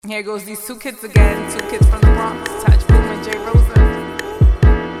Here goes these two kids again, two kids from the Bronx, Touch Boom and Jay Rosa.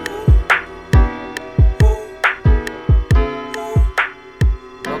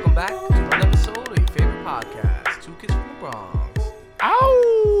 Welcome back to another episode of your favorite podcast, Two Kids from the Bronx.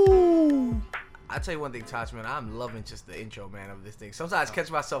 Ow! I'll tell you one thing, Touch, man, I'm loving just the intro, man, of this thing. Sometimes I catch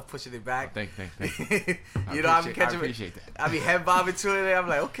myself pushing it back. Thank you. You know, I appreciate that. I be head bobbing to it, and I'm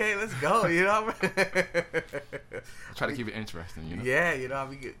like, okay, let's go, you know? Try to keep it interesting, you know? Yeah, you know, I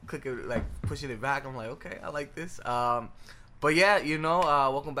be clicking, like, pushing it back. I'm like, okay, I like this. But yeah, you know,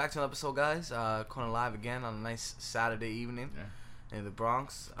 welcome back to another episode, guys. Calling live again on a nice Saturday evening in the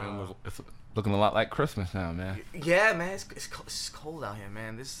Bronx. It's looking a lot like Christmas now, man. Yeah, man, it's cold out here,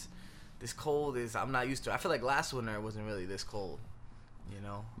 man. This cold is, I'm not used to. I feel like last winter it wasn't really this cold, you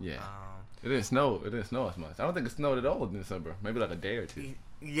know? Yeah. It didn't snow as much. I don't think it snowed at all in December. Maybe like a day or two.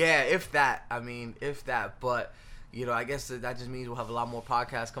 Yeah, if that. But, you know, I guess that just means we'll have a lot more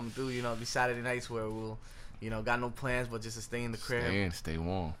podcasts coming through, you know, these Saturday nights where we'll, you know, got no plans but just to stay in the crib. Stay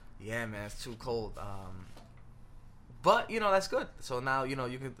warm. Yeah, man, it's too cold. But, you know, that's good. So now, you know,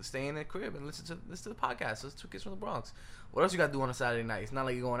 you can stay in the crib and listen to the podcast. So it's Two Kids from the Bronx. What else you got to do on a Saturday night? It's not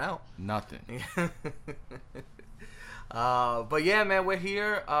like you're going out. Nothing. But yeah, man, we're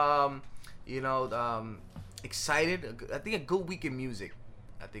here. You know, excited. I think a good week in music.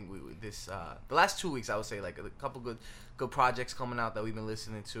 I think the last 2 weeks, I would say, like a couple good projects coming out that we've been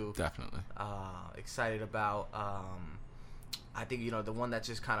listening to. Definitely. Excited about. I think, you know, the one that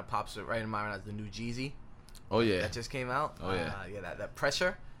just kind of pops right in my mind is the new Jeezy. Oh yeah. That just came out. Oh yeah. Yeah, that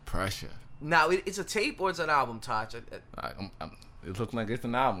Pressure. Now it's a tape or it's an album, Taj? It looks like it's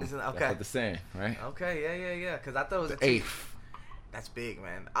an album. Okay. That's what they're saying, right? Okay, yeah. Because I thought it was the a tape. 8th. That's big,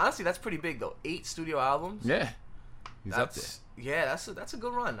 man. Honestly, that's pretty big though. 8 studio albums. Yeah. He's up there. Yeah, that's a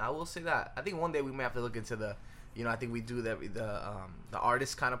good run. I will say that. I think one day we may have to look into the, you know, I think we do the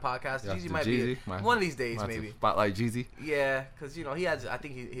artist kind of podcast. Yeah, Jeezy might be one of these days, maybe. Spotlight Jeezy. Yeah, because you know he has. I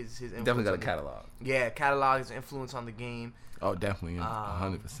think his influence definitely got a catalog. Catalog, his influence on the game. Oh, definitely,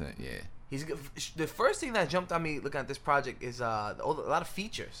 100%. Yeah. He's the first thing that jumped on me looking at this project is a lot of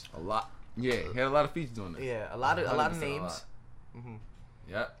features. A lot. Yeah, he had a lot of features on it. Yeah, a lot of names. Mm-hmm.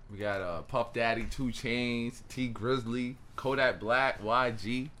 Yep, we got Puff Daddy, 2 Chainz, T Grizzly, Kodak Black,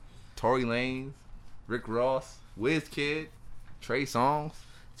 YG, Tory Lanez, Rick Ross, Wizkid, Trey Songz,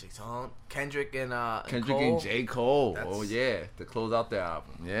 Kendrick and Cole. And J. Cole. Oh yeah, to close out their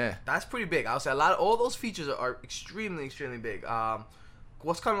album. Yeah, that's pretty big. I would say all those features are extremely big.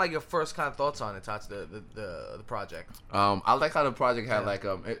 What's kind of like your first kind of thoughts on it, Tots, the project? I like how the project had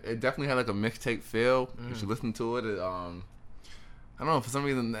it definitely had like a mixtape feel. Mm-hmm. You should listen to it. I don't know, for some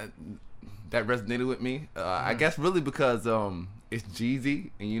reason that resonated with me. I guess really because it's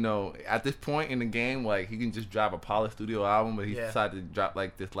Jeezy, and you know, at this point in the game, like he can just drop a polished studio album, but he decided to drop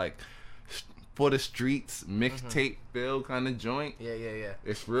like this for the streets mixtape feel kind of joint. Yeah.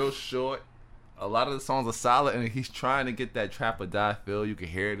 It's real short. A lot of the songs are solid, and he's trying to get that trap or die feel. You can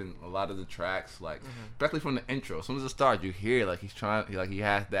hear it in a lot of the tracks, like especially from the intro. As soon as it starts, you hear like he's trying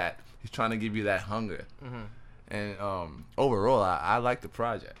to give you that hunger. And overall, I like the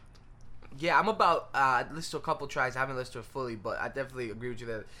project. Yeah, I'm about I listened to a couple tracks. I haven't listened to it fully, but I definitely agree with you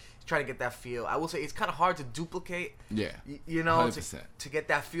that he's trying to get that feel. I will say it's kind of hard to duplicate. Yeah, you know, to get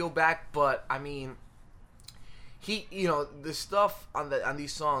that feel back. But I mean, you know, the stuff on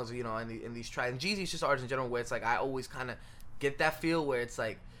these songs, you know, in these tracks, and Jeezy's just artist in general, where it's like I always kind of get that feel where it's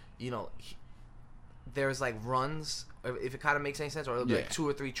like, you know, there's like runs, if it kind of makes any sense, or it'll be like 2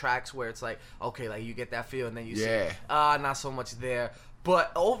 or 3 tracks where it's like, okay, like you get that feel, and then you say, not so much there.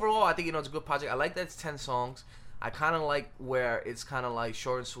 But overall, I think, you know, it's a good project. I like that it's 10 songs. I kind of like where it's kind of like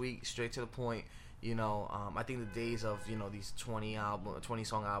short and sweet, straight to the point. You know, I think the days of, you know, these 20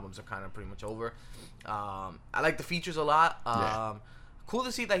 song albums are kind of pretty much over. I like the features a lot. Cool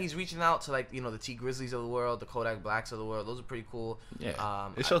to see that he's reaching out to, like, you know, the T Grizzlies of the world, the Kodak Blacks of the world. Those are pretty cool. Yeah.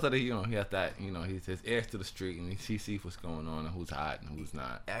 It shows that he has that, you know, he's his ears to the street, and he sees what's going on and who's hot and who's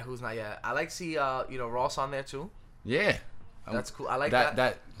not. Yeah, who's not. Yeah, I like to see you know, Ross on there too. Yeah. That's cool. I like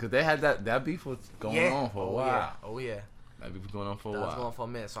that. Because they had that beef was going on for a while. Oh yeah. That beef was going on for a while. That was going for a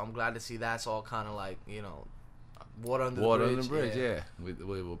minute. So I'm glad to see that's all kind of like, you know, water under the bridge. Yeah.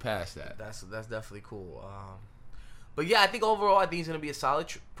 We'll pass that. That's definitely cool. But yeah, I think overall, I think it's gonna be a solid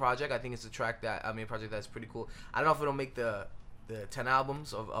project. I think it's a project that's pretty cool. I don't know if it'll make the 10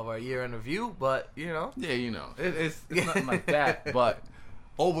 albums of our year in review, but you know. Yeah, you know, it's nothing like that. But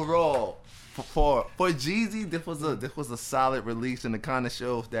overall, for Jeezy, this was a solid release, and it kind of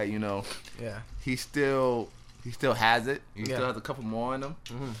shows that, you know, he still has it. He still has a couple more in him.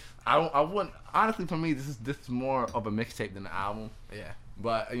 I wouldn't, honestly, for me, this is more of a mixtape than an album. Yeah.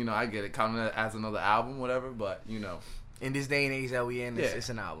 But you know, I get it, counting it as another album, whatever. But you know, in this day and age that we in, Yeah. it's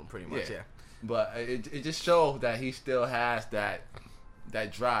an album pretty much. Yeah. But it just shows that he still has that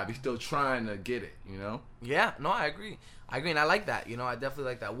drive. He's still trying to get it, you know? Yeah, no, I agree. And I like that. You know, I definitely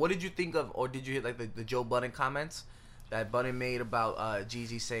like that. What did you think of, or did you hear like the Joe Budden comments that Budden made about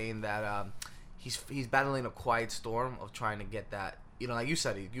Jeezy saying that he's battling a quiet storm of trying to get that. You know, like you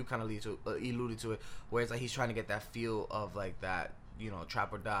said, you kind of alluded to it, where it's like he's trying to get that feel of like that, you know,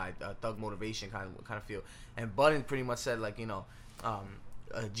 trap or die, thug motivation kind of feel. And Budden pretty much said like, you know,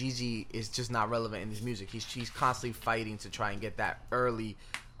 Jeezy is just not relevant in his music. He's constantly fighting to try and get that early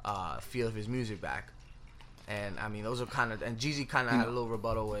feel of his music back. And I mean, those are kind of, and Jeezy kind of had a little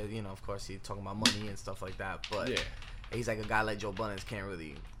rebuttal with, you know, of course he's talking about money and stuff like that. But Yeah. he's like, a guy like Joe Budden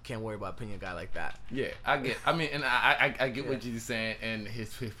can't worry about opinion, a guy like that. Yeah, I get what Jeezy's saying, and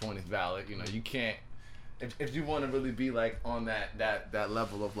his point is valid. You know, you can't, if you want to really be like on that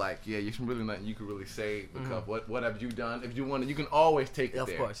level of like, yeah, you can really nothing you can really say because what have you done? If you want to, you can always take it Of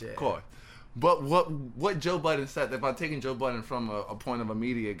there. course, yeah. Of course. But what Joe Budden said, if I'm taking Joe Budden from a point of a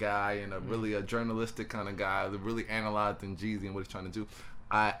media guy and really a journalistic kind of guy that really analyzing Jeezy and what he's trying to do,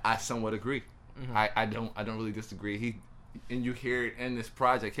 I somewhat agree. I don't really disagree. And you hear it in this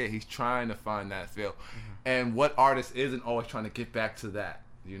project here, he's trying to find that feel. And what artist isn't always trying to get back to that,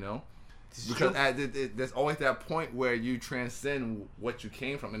 you know? Because there's always that point where you transcend what you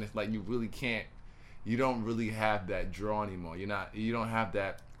came from, and it's like you don't really have that draw anymore. You don't have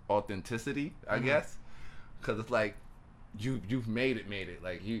that authenticity, I guess, because it's like you've made it.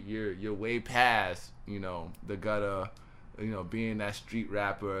 Like you're way past, you know, the gutter, you know, being that street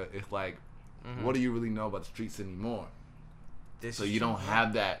rapper. It's like, what do you really know about the streets anymore? So you don't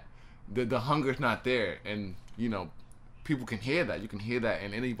have that. The hunger's not there, and you know, people can hear that. You can hear that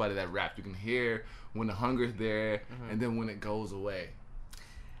in anybody that raps. You can hear when the hunger's there, and then when it goes away.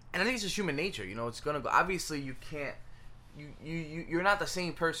 And I think it's just human nature. You know, it's gonna go. Obviously, you can't. You're not the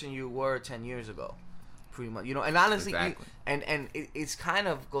same person you were 10 years ago, pretty much. You know, and honestly, Exactly. it's kind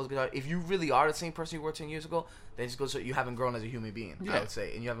of goes. If you really are the same person you were 10 years ago, then it just goes. So you haven't grown as a human being. I would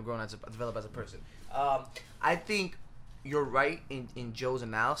say, and you haven't grown developed as a person. I think you're right in Joe's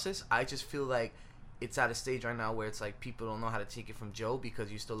analysis. I just feel like it's at a stage right now where it's like people don't know how to take it from Joe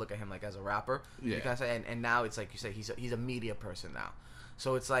because you still look at him like as a rapper. Yeah. You kind of say, and now it's like you say he's a media person now.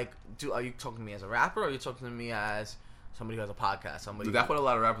 So it's like, are you talking to me as a rapper or are you talking to me as somebody who has a podcast? Somebody. That's what a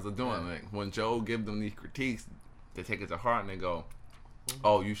lot of rappers are doing. Like when Joe give them these critiques, they take it to heart and they go,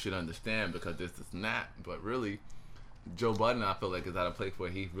 "Oh, you should understand because this is not." But really, Joe Budden, I feel like, is at a place where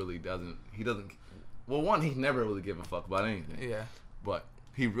he really doesn't. He doesn't. Well, one, he's never really given a fuck about anything. Yeah. But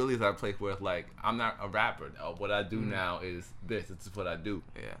he really is at a place where it's like, I'm not a rapper. What I do now is this. This is what I do.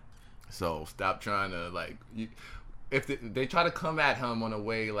 Yeah. So stop trying to like. If they try to come at him on a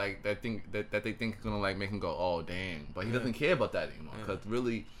way like that they think is gonna like make him go, oh dang, but he doesn't care about that anymore because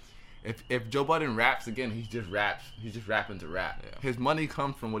really, if Joe Budden raps again, he just raps. He's just rapping to rap. Yeah. His money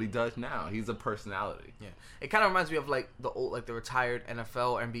comes from what he does now. He's a personality. Yeah, it kind of reminds me of like the retired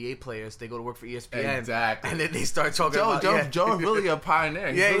NFL or NBA players. They go to work for ESPN, exactly, and then they start talking about Joe's really a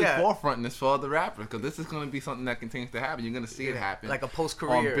pioneer. He's really forefronting this for the rappers because this is going to be something that continues to happen. You're going to see it happen like a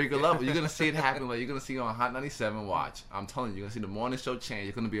post-career on bigger level. You're going to see it happen. Like you're going to see it on Hot 97. Watch, I'm telling you, you're going to see the morning show change.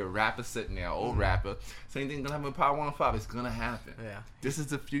 You're going to be a rapper sitting there, old rapper. Same thing going to happen with Power 105. It's going to happen. Yeah, this is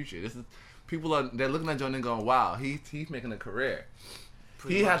the future. This is. They're looking at Joe and going, wow, he's making a career.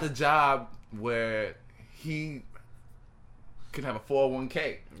 He has a job where he can have a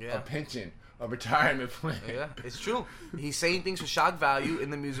 401k, a pension, a retirement plan. Yeah, it's true. He's saying things for shock value in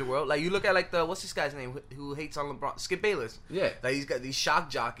the music world. Like you look at like what's this guy's name who hates on LeBron? Skip Bayless. Yeah. Like he's got these shock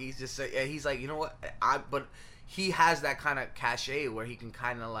jockeys. Just say, he's like, you know what? But he has that kind of cachet where he can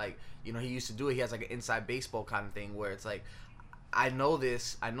kind of like, you know, he used to do it. He has like an inside baseball kind of thing where it's like, I know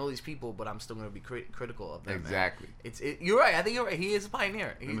this. I know these people, but I'm still going to be critical of them. Exactly. Man. You're right. I think you're right. He is a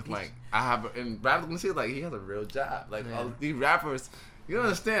pioneer. And it's like and rappers gonna see it like he has a real job. Like all these rappers, you don't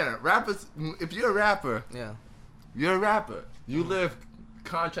understand. Rappers, if you're a rapper, you're a rapper. You live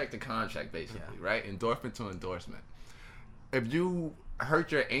contract to contract, basically, right? Endorsement to endorsement. If you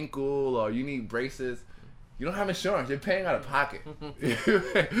hurt your ankle or you need braces, you don't have insurance. You're paying out of pocket.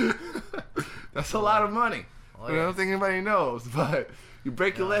 That's a lot of money. I don't think anybody knows, but you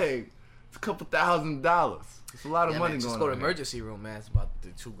break your leg, it's a couple $1,000s. It's a lot of money going on. Just go to emergency room, man. It's about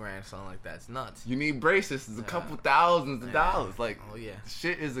 $2,000, something like that. It's nuts. You need braces. It's a couple thousands of dollars. Like, oh yeah,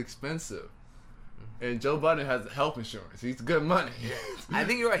 shit is expensive. And Joe Budden has health insurance. He's good money. I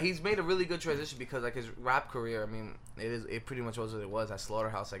think you're right. He's made a really good transition because like his rap career, I mean, it pretty much was what it was. At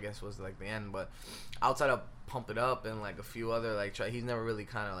Slaughterhouse, I guess, was like the end. But outside of Pump It Up and like a few other like he's never really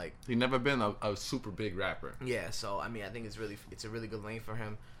kind of like He's never been a super big rapper. Yeah, so I mean, I think it's a really good lane for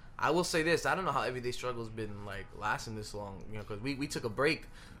him. I will say this: I don't know how Everyday Struggle's been like lasting this long, you know, because we took a break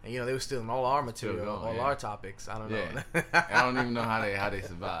and you know they were stealing all our material, all our topics. I don't know. I don't even know how they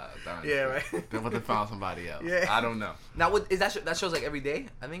survived. Yeah, right. They must have found somebody else. Yeah, I don't know. Now, what is that shows like every day?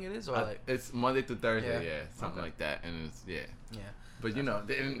 I think it is, or like it's Monday through Thursday, something like that, and it's yeah. But you know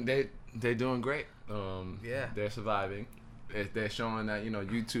they're doing great. They're surviving. They're showing that you know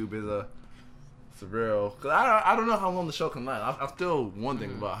YouTube is a real. Cause I don't know how long the show can last. I'm still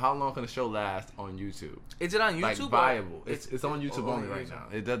wondering about how long can the show last on YouTube. Is it on YouTube? Like viable. It's on YouTube only right now.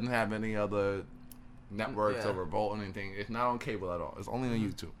 It doesn't have any other networks or Revolt or anything. It's not on cable at all. It's only on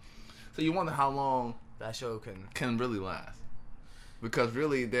YouTube. So you wonder how long that show can really last, because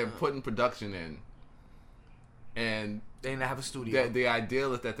really they're putting production in, and they didn't have a studio. The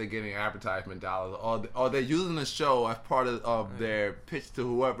ideal is that they're getting advertisement dollars, or they're using the show as part of their pitch to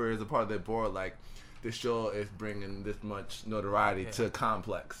whoever is a part of their board. Like, this show is bringing this much notoriety to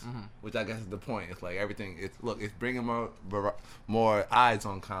Complex, which I guess is the point. It's like everything. It's bringing more eyes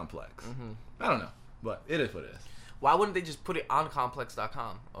on Complex. I don't know, but it is what it is. Why wouldn't they just put it on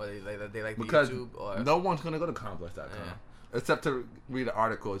Complex.com or they like because the YouTube? Or no one's gonna go to Complex.com except to read an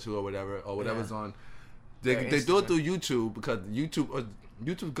article or two or whatever's on. They do it through YouTube because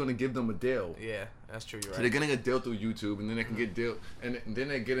YouTube's gonna give them a deal. Yeah, that's true. You're right. So they're getting a deal through YouTube, and then they can get deal, and then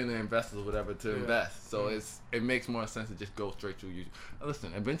they're getting the investors or whatever to invest. So it makes more sense to just go straight through YouTube.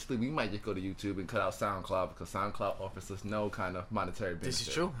 Listen, eventually we might just go to YouTube and cut out SoundCloud because SoundCloud offers us no kind of monetary benefit. This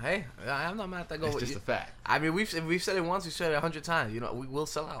is true. Hey, I'm not mad at that. It's just a fact. I mean, we've said it once, we've said it 100 times. You know, we will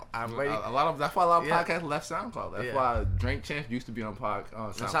sell out. I'm ready. That's why a lot of podcasts left SoundCloud. That's why Drink Champs used to be on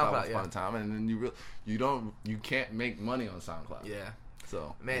SoundCloud once upon a time, and then you can't make money on SoundCloud. Yeah.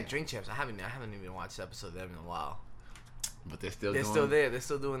 So man, Drink Champs. I haven't even watched an episode of them in a while. But they're still there. They're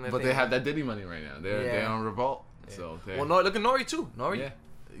still doing their thing. But they have that Diddy money right now. They're on Revolt. Yeah. So look at Nori too.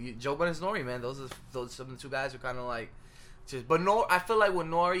 Joe Budden's Nori, man. Those some of the two guys who kind of like just. But I feel like with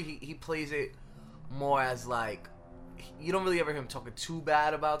Nori, he plays it more as like. You don't really ever hear him talking too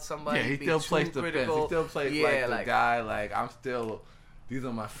bad about somebody. Yeah, he still plays the fence. He still plays like the guy. Like I'm still. These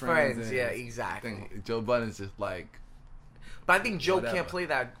are my friends. Yeah, exactly. Joe Budden's just like. But I think Joe can't play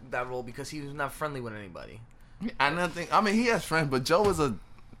that role because he's not friendly with anybody. I mean, he has friends, but Joe is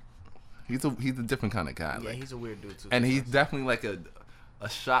he's a different kind of guy. Yeah, he's a weird dude too. And he's definitely like a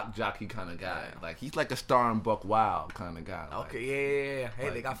shock jockey kind of guy. Yeah. Like he's like a Star and Buck Wild kind of guy. Okay, yeah. Hey,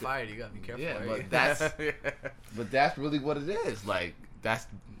 like, they got fired. You gotta be careful. Yeah, but that's really what it is. Like that's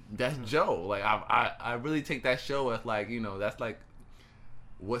Joe. Like I really take that show as like that's like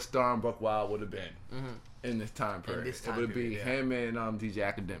what Star and Buck Wild would have been. In this time period, it would be him and DJ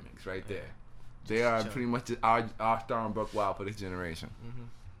Academics right there. They are pretty much our Star and Buck Wild for this generation.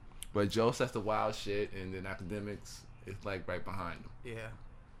 But Joe sets the wild shit, and then Academics is like right behind him.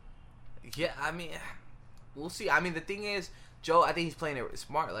 Yeah. I mean, we'll see. I mean, the thing is, Joe, I think he's playing it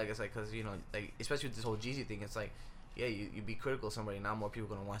smart. Like it's like because like especially with this whole Jeezy thing, it's like. Yeah, you be critical of somebody. Now more people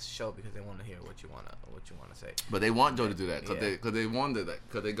gonna watch the show because they want to hear what you wanna say. But they want Joe to do that because they wonder that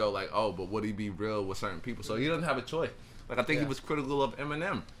because they go like, oh, but would he be real with certain people? So he doesn't have a choice. Like I think he was critical of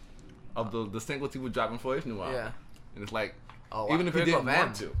Eminem, of the singles he was dropping for his new album. Yeah, and it's like, even if he didn't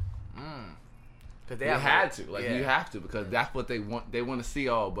want to, because they had to. Like you have to because that's what they want. They want to see.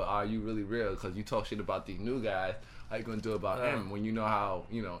 Oh, but are you really real? Because you talk shit about these new guys. How you gonna do about M when you know how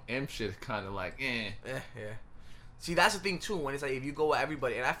M shit is kind of like Yeah. See, that's the thing too. When it's like if you go with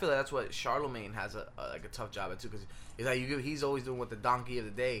everybody, and I feel like that's what Charlemagne has a tough job at too, because it's like he's always doing with the donkey of the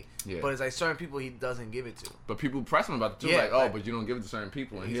day. Yeah. But it's like certain people he doesn't give it to. But people press him about it too, like but you don't give it to certain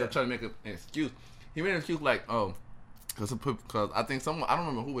people, and he'll try to make an excuse. He made an excuse like because I think someone I don't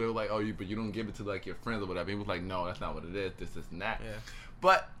remember who they were like but you don't give it to like your friends or whatever. He was like no, that's not what it is. This and that. Yeah.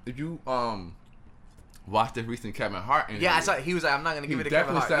 But if you watch this recent Kevin Hart interview. Yeah, I saw. He was like, "I'm not gonna give it to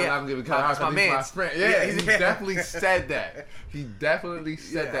Kevin Hart." He definitely said, "I'm not gonna give it to Kevin Hart because he's my friend." Yeah, he definitely said that. He definitely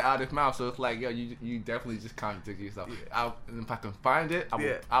said that out of his mouth. So it's like, yo, you definitely just contradict yourself. Yeah. If I can find it,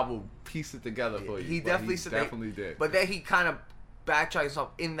 I will piece it together for you. He definitely said definitely did. But then he kind of backtracked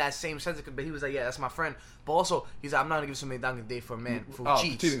himself in that same sense. But he was like, "Yeah, that's my friend." But also, he's like, "I'm not gonna give somebody down a day for a man who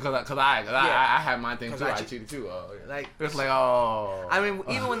cheats." Because I had my thing too. I cheated too. Like it's like I mean,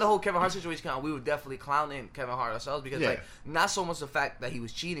 even when the whole Kevin Hart situation came out, we were definitely clowning Kevin Hart ourselves because like not so much the fact that he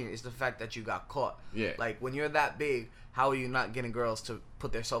was cheating, it's the fact that you got caught. Yeah. Like when you're that big, how are you not getting girls to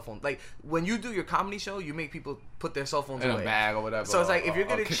put their cell phone? Like when you do your comedy show, you make people put their cell phones in away. a bag or whatever. So it's like if you're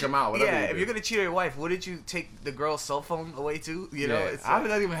gonna kick them out, whatever. Yeah, if you're gonna cheat on your wife, wouldn't you take the girl's cell phone away too? You know, it's how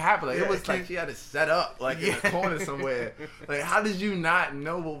did that even happen? Like yeah, it was like she had it set up like in a corner somewhere. Like how did you not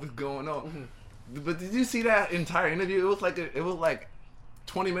know what was going on? Mm-hmm. But did you see that entire interview? It was like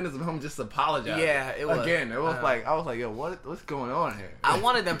 20 minutes of him just apologizing. Yeah, it was. Again, it was like I was like, yo, what's going on here? I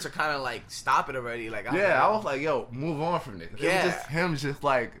wanted them to kind of like stop it already. Like, I was like, yo, move on from this. Yeah, it was just him, just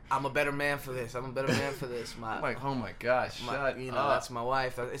like, I'm a better man for this. I'm a better man for this. I'm like, oh my gosh, shut up. That's my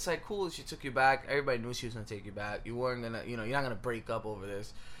wife. It's like cool. She took you back. Everybody knew she was gonna take you back. You weren't gonna, you're not gonna break up over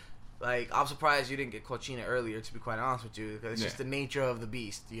this. Like, I'm surprised you didn't get Cochina earlier. To be quite honest with you, because it's just the nature of the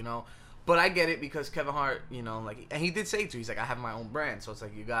beast, But I get it because Kevin Hart, like, and he did say too. He's like, I have my own brand, so it's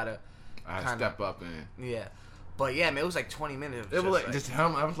like you gotta. I step up and but yeah, man, it was like 20 minutes. It was like just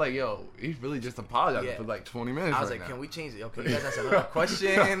him. I was like, yo, he's really just apologizing for like 20 minutes. I was like, can we change it? Okay, you guys ask another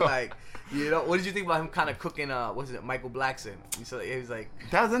question. Like, what did you think about him kind of cooking? Michael Blackson? He was like,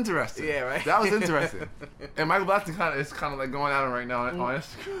 that was interesting. Yeah, right. That was interesting. And Michael Blackson is kind of like going at him right now on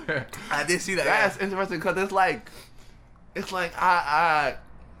Instagram. I did see that. That's interesting because it's like I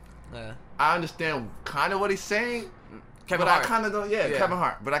understand kind of what he's saying. Kevin Hart. I kind of don't. Yeah, Kevin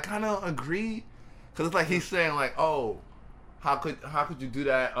Hart. But I kind of agree because it's like he's saying like, oh, how could you do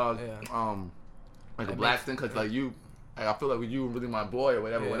that? Like a black thing because like you, like, I feel like you were really my boy or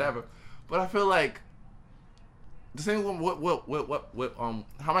whatever. But I feel like the same how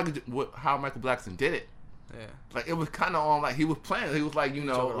Michael Blackson did it. Yeah. Like it was kind of on like he was playing. He was like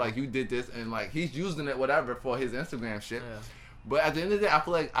like you did this and like he's using it whatever for his Instagram shit. Yeah. But at the end of the day, I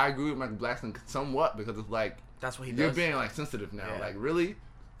feel like I agree with Michael Blackson somewhat because it's like. That's what he does. You're being like sensitive now. Like really?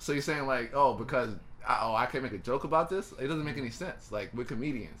 So you're saying like, oh, because I can't make a joke about this? It doesn't make any sense. Like we're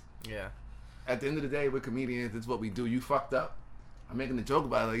comedians. Yeah. At the end of the day, we're comedians. It's what we do. You fucked up. I'm making a joke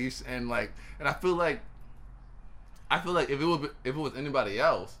about it. And I feel like if it was anybody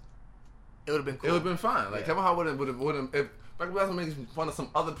else, it would have been cool. It would have been fine. Like Kevin Hart would have if Michael Blackson making fun of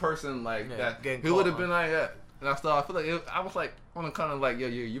some other person like that, he would have been like that. And I feel like I was like on a kind of like, yo,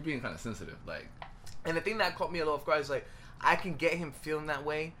 you're being kind of sensitive, like. And the thing that caught me a little off guard is like, I can get him feeling that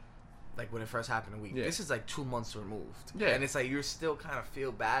way, like when it first happened a week. Yeah. This is like 2 months removed. Yeah. And it's like, you're still kind of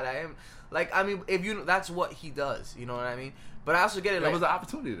feel bad at him. Like, I mean, that's what he does. You know what I mean? But I also get it. That was an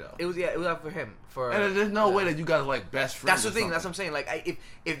opportunity though. It was up for him. And there's no way that you guys are like best friends. That's the thing. That's what I'm saying. Like,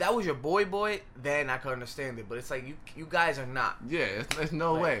 if that was your boy, then I could understand it. But it's like you guys are not. Yeah, there's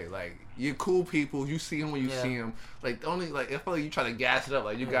no way. Like you're cool people. You see him when you see him. Like only like I feel like you try to gas it up.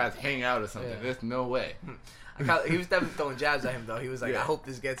 Like you guys hang out or something. Yeah. There's no way. He was definitely throwing jabs at him though. He was like, I hope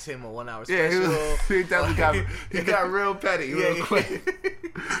this gets him a 1 hour special. Yeah, he definitely got real petty real quick.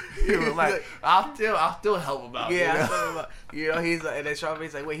 He was like, I'll still help him out. Yeah, he's like, and then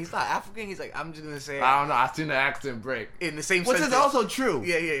Charmaine's like, wait, he's not African. He's like, I'm just gonna say, I don't know. I seen the accent break in the same, which sentence. is also true.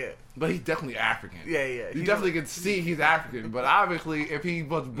 Yeah. But he's definitely African. Yeah. You definitely can see he's African. But obviously, if he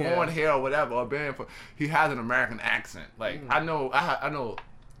was born here or whatever, or he has an American accent. Like I know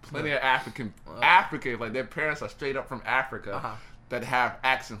plenty of Africans, like their parents are straight up from Africa that have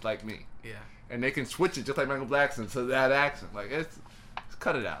accents like me. Yeah. And they can switch it just like Michael Blackson to that accent. Like it's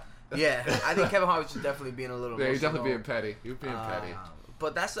cut it out. Yeah, I think Kevin Hart was just definitely being a little. Yeah, he's definitely being petty. He's being petty.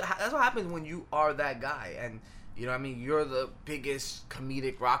 But that's what happens when you are that guy, and you know what I mean. You're the biggest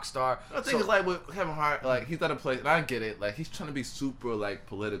comedic rock star. I think it's like with Kevin Hart, like he's at a place, and I get it. Like he's trying to be super like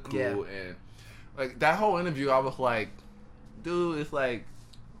political, and like that whole interview, I was like, dude, it's like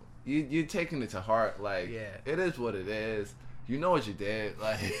you're taking it to heart. Like it is what it is. You know what you did.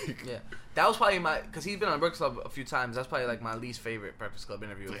 Like that was probably because he's been on Breakfast Club a few times. That's probably like my least favorite Breakfast Club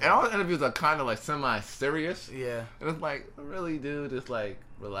interview. And all the interviews are kind of like semi-serious. Yeah. And it's like, really, dude, it's like,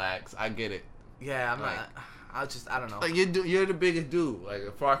 relax. I get it. Yeah, I'm like, not. I don't know. Like you're the biggest dude. Like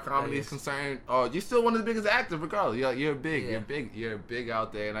as far as comedy is concerned, you're still one of the biggest actors, regardless. You're big. Yeah. You're big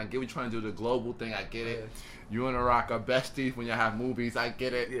out there, and I get what you're trying to do the global thing. I get it. You and The Rock are besties when you have movies. I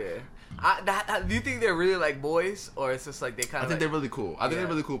get it. Yeah. Do you think they're really like boys, or it's just like they kind of? I think they're really cool. I think they're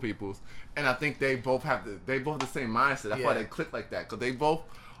really cool people, and I think they both have the same mindset. That's why they click like that, because they both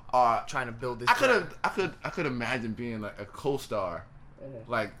are trying to build this. I could imagine being like a co-star,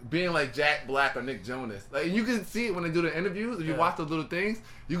 like being like Jack Black or Nick Jonas. Like you can see it when they do the interviews. If you watch those little things,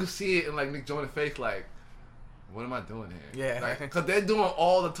 you can see it in like Nick Jonas' face, like. What am I doing here? Yeah, like, cause they're doing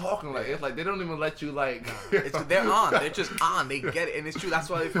all the talking. Like it's like they don't even let you like. They're on. They're just on. They get it, and it's true. That's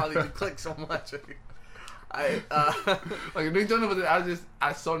why they probably do click so much. Like Nick Jonas was.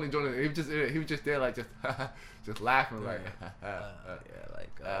 I saw Nick Jonas. He was just there like just laughing like.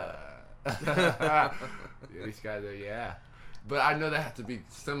 Yeah, these guys are, yeah. But I know that has to be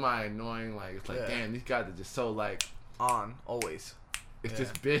semi-annoying. Like, it's like, damn, these guys are just so, like... On, always. It's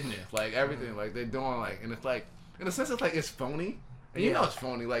just business. Like, everything. Like, they're doing, like... And it's like... In a sense, it's like, it's phony. And you know it's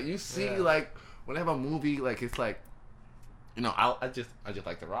phony. Like, you see, like... When they have a movie, like, it's like... You know, I just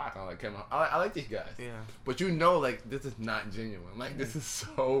like The Rock. I like Kevin. I like these guys. Yeah. But you know, like, this is not genuine. Like, this is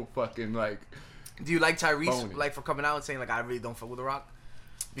so fucking, like... Do you like Tyrese, like, for coming out and saying, like, I really don't fuck with The Rock?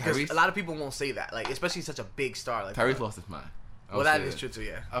 Because Tyrese? A lot of people won't say that. Like, especially such a big star. Like Tyrese lost his mind. Well, that is true, too,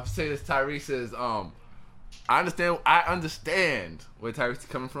 yeah. I'll say this. Tyrese is, I understand where Tyrese is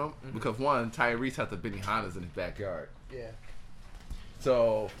coming from. Mm-hmm. Because, one, Tyrese has the Benihana's in his backyard. Yeah.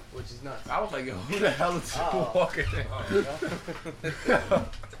 So, which is nuts. I was like, yo, who the hell is walking in?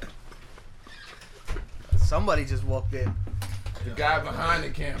 Somebody just walked in. The guy behind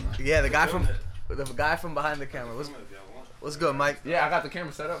the camera. Yeah, the guy from behind the camera. What's good, Mike? Yeah, I got the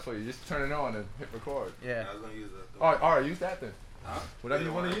camera set up for you. Just turn it on and hit record. Yeah. I was gonna use that. All right, use that then. Huh? Whatever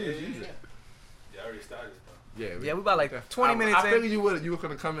you want to use, use it. Yeah, I already started. Though. Yeah, we about like 20 minutes in. I figured you were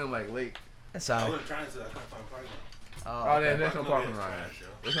gonna come in like late. That's all right. I wasn't trying to. I couldn't find parking. Oh, there's no parking around here.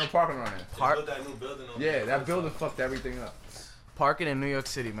 There's no parking around here. Built that new building on that building fucked everything up. Parking in New York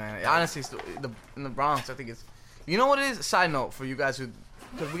City, man. Honestly, in the Bronx, I think it's... You know what it is? Side note for you guys who...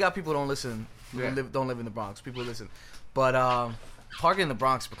 Because we got people who don't listen, don't live in the Bronx. People listen. But parking in the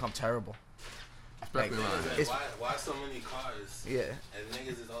Bronx become terrible. Especially around why so many cars? Yeah. And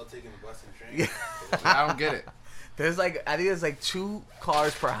niggas is all taking the bus and train. Yeah. I don't get it. I think there's like 2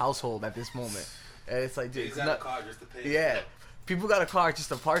 cars per household at this moment. And it's like, dude, it's not a car just to pay. Yeah. People got a car just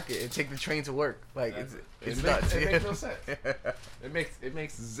to park it and take the train to work. Like, it's nuts. It makes no sense. It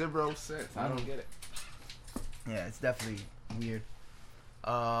makes 0 sense. I don't get it. Yeah, it's definitely weird.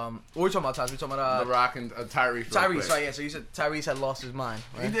 What were we talking about, Taz? We talking about The Rock and Tyrese. Tyrese, right? Yeah. So you said Tyrese had lost his mind.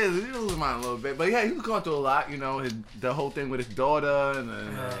 Right? He did lose his mind a little bit, but yeah, he was going through a lot. You know, the whole thing with his daughter and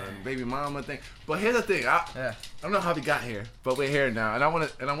the baby mama thing. But here's the thing. I don't know how we got here, but we're here now, and I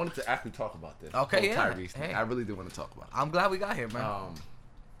wanted to actually talk about this. Okay, yeah. Tyrese thing. I really do want to talk about it. I'm glad we got here, man.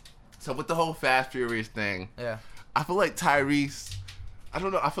 So with the whole Fast Furious thing, yeah, I feel like Tyrese. I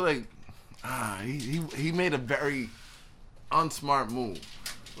don't know. I feel like he made a very unsmart move.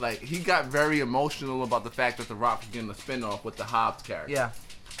 Like, he got very emotional about the fact that The Rock was getting a spinoff with the Hobbs character. Yeah.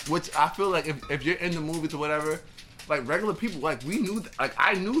 Which I feel like if you're in the movies or whatever, like, regular people, like, we knew that. Like,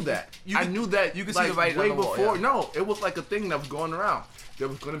 I knew that. I knew that. You could like, see the writing way on the wall, before. yeah. No, it was like a thing that was going around. There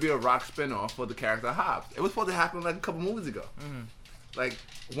was going to be a Rock spinoff for the character Hobbs. It was supposed to happen like a couple movies ago. Mm-hmm. Like,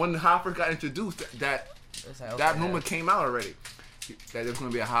 when Hobbs first got introduced, that rumor came out already. That there was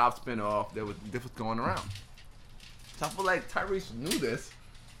going to be a Hobbs spinoff. This was going around. So I feel like Tyrese knew this.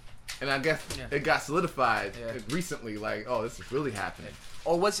 And I guess it got solidified recently, like, oh, this is really happening.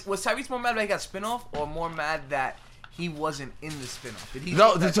 Or was Tyrese more mad that he got spinoff, or more mad that he wasn't in the spinoff? Did he?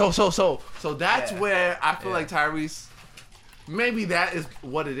 No, so that's where I feel like Tyrese. Maybe that is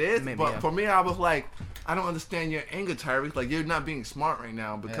what it is, but for me, I was like, I don't understand your anger, Tyrese. Like, you're not being smart right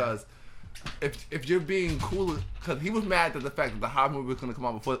now because if you're being cool, because he was mad at the fact that the Hobbs movie was going to come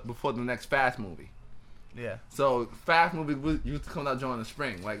out before the next Fast movie. Yeah. So Fast movie used to come out during the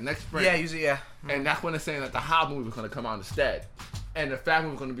spring, like next spring. Yeah, usually, yeah. And that's when they're saying that the Hobbs movie was going to come out instead, and the Fast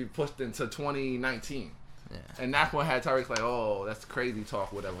movie was going to be pushed into 2019. Yeah. And that's what had Tyrese like, oh, that's crazy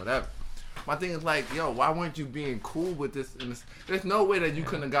talk, whatever. My thing is like, yo, why weren't you being cool with this? There's no way that you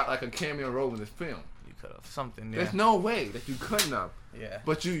couldn't have got like a cameo role in this film. You could have something. There's no way that you couldn't have. Yeah.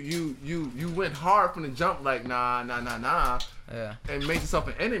 But you went hard from the jump, like nah. Yeah. And made yourself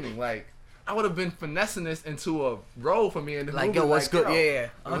an enemy, like. I would have been finessing this into a role for me in the movie. Yo, what's good? Yo, yeah.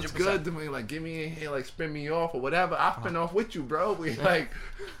 100%. What's good to me? Like, get me in here, like, spin me off or whatever. I'll spin off with you, bro. We like,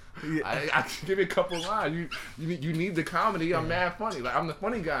 I can give you a couple lines. You need the comedy. I'm mad funny. Like, I'm the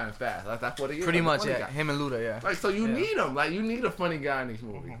funny guy in Fast. Like, that's what he is. Pretty much, guy. Him and Luda, yeah. Like, so you need him. Like, you need a funny guy in these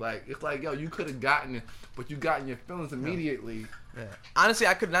movies. Like, it's like, yo, you could have gotten it, but you got in your feelings immediately. Yeah. Honestly,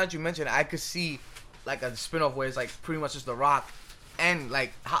 now that you mention it, I could see, like, a spinoff where it's, like, pretty much just The Rock and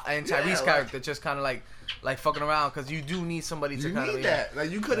Tyrese's character just kind of like fucking around, because you do need somebody to kind of need that.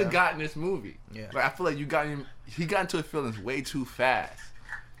 Like, you could have gotten this movie. Yeah. Like, I feel like he got into his feelings way too fast.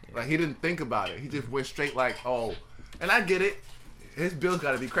 Yeah. Like, he didn't think about it. He just went straight like, oh. And I get it. His bill's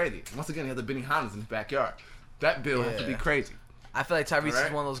got to be crazy. Once again, he has the Benihana's in his backyard. That bill has to be crazy. I feel like Tyrese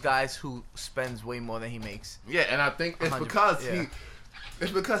is one of those guys who spends way more than he makes. Yeah, and I think it's because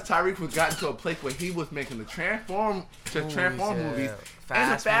It's because Tyrese gotten to a place where he was making the Transform movies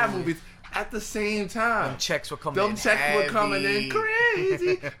and the Fast movies at the same time. Them checks were coming in crazy.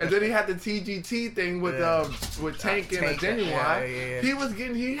 crazy. And then he had the TGT thing with Tank and Genuine. Yeah.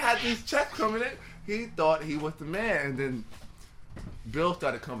 He had these checks coming in. He thought he was the man, and then Bill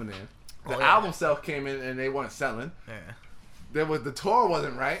started coming in. The album sales came in and they weren't selling. Yeah. The tour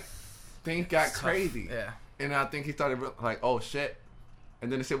wasn't right. Things got crazy. Yeah. And I think he started like, oh shit.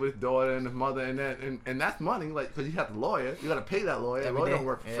 And then he said with his daughter and his mother, and that's money, like, because you have the lawyer, you gotta pay that lawyer. The lawyer don't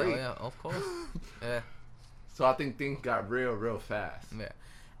work for free. Yeah, of course. Yeah. So I think things got real fast. Yeah.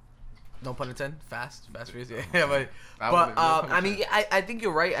 No pun intended. Fast furious. Yeah, but I mean, I think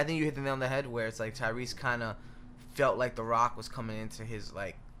you're right. I think you hit the nail on the head where it's like Tyrese kind of felt like The Rock was coming into his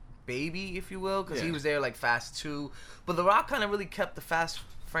like baby, if you will, because he was there like Fast 2, but The Rock kind of really kept the Fast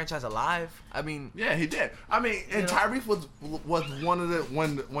franchise alive. I mean, yeah, he did. I mean, and Tyrese was one of the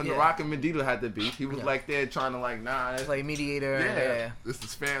when The Rock and Medina had the beef, he was like there trying to like, nah, it's like mediator. Yeah, this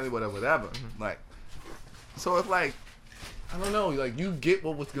is family, whatever. Mm-hmm. Like, so it's like, I don't know, like you get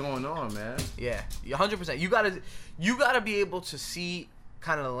what was going on, man. Yeah, 100%. You gotta be able to see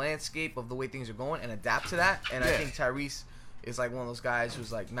kind of the landscape of the way things are going and adapt to that. And I think Tyrese is like one of those guys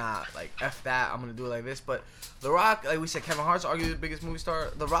who's like, nah, like F that, I'm gonna do it like this. But The Rock, like we said, Kevin Hart's arguably the biggest movie star.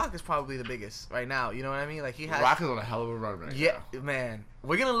 The Rock is probably the biggest right now. You know what I mean? Like he has. The Rock is on a hell of a run right now. Yeah, man.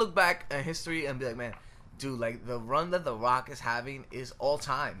 We're gonna look back at history and be like, man, dude, like the run that The Rock is having is all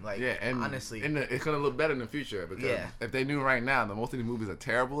time. Like, and honestly, it's gonna look better in the future because if they knew right now that most of the movies are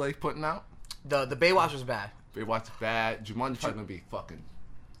terrible they're putting out. The Baywatch was bad. Baywatch is bad. Jumanji is gonna be fucking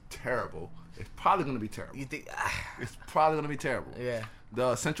terrible. It's probably gonna be terrible. You think? It's probably gonna be terrible. Yeah.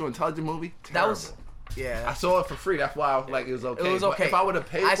 The Central Intelligence movie, terrible. That was. Yeah. I saw it for free. That's why I was like, it was okay. It was okay. But if I would have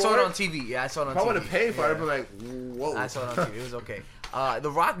paid for it. I saw it on TV. Yeah, I saw it on TV. If I would have paid for it, I'd be like, whoa. I saw it on TV. It was okay. The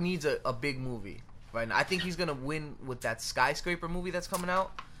Rock needs a big movie right now. I think he's going to win with that Skyscraper movie that's coming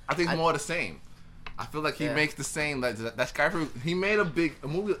out. I think it's more the same. I feel like he makes the same. That Skyscraper, he made a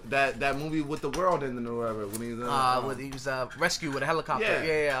movie, that movie with the world in it or whatever. When he was he was rescue with a helicopter.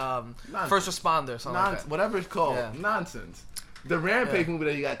 Yeah. First responder or something like that. Whatever it's called. Yeah. Nonsense. The Rampage movie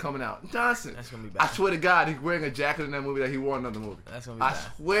that he got coming out. Nonsense. That's gonna be bad. I swear to God, he's wearing a jacket in that movie that he wore in another movie. That's gonna be bad.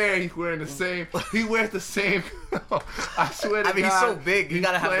 I swear he's wearing the same. He wears the same. I swear to God. I mean, he's so big. He's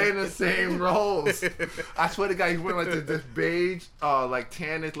playing the same roles. I swear to God, he's wearing like this beige, like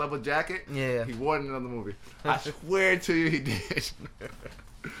tannish level jacket. Yeah. He wore it in another movie. I swear to you, he did.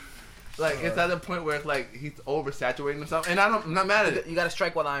 Like, it's at the point where it's like he's oversaturating himself. And I'm not mad at it. You gotta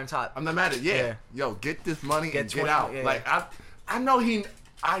strike while the iron's hot. I'm not mad at it. Yeah. Yo, get this money and get out. Yeah, like, I know he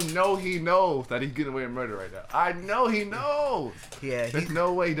knows that he's getting away with murder right now. I know he knows. Yeah. There's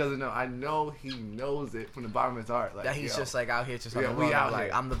no way he doesn't know. I know he knows it from the bottom of his heart. Like, that he's just like out here just on the we run. out Like,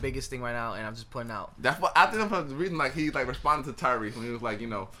 here. I'm the biggest thing right now and I'm just putting out. That's what I think that's the reason like he like responded to Tyrese when he was like, you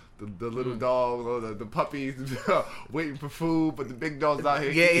know, the little dog or the puppies waiting for food, but the big dog's out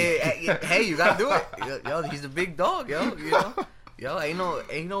here. Yeah. Hey, you gotta do it. Yo, he's the big dog, yo. You know? Yo,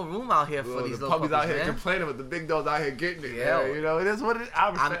 ain't no room out here for these the little puppies out here man. complaining, but the big dog's out here getting it. Yeah, you know, it is what it is. I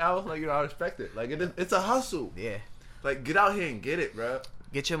was like, you know, I respect it. Like it's a hustle. Yeah. Like get out here and get it, bro.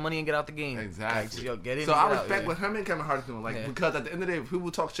 Get your money and get out the game. Exactly. Like, yo, get in. So and I get respect out, what him and Kevin Hart are doing. Like because at the end of the day, people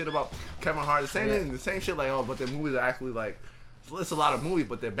talk shit about Kevin Hart. The same shit. Like but their movies are actually like it's a lot of movies,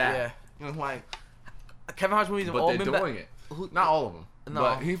 but they're bad. Yeah. You know, like Kevin Hart's movies have all been bad. But they're doing it. Not all of them. No.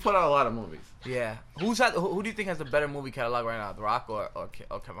 But he put out a lot of movies. Yeah. Who do you think has the better movie catalog right now, The Rock or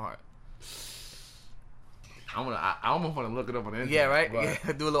Kevin Hart? I almost want to look it up on the internet. Yeah, right?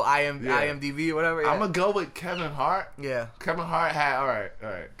 Yeah. Do a little IMDb or whatever. Yeah. I'm going to go with Kevin Hart. Yeah. Kevin Hart had, all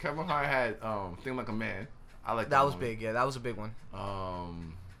right. Kevin Hart had Think Like a Man. I like that. That was big. Yeah, that was a big one.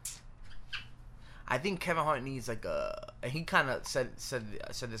 I think Kevin Hart needs like and he kind of said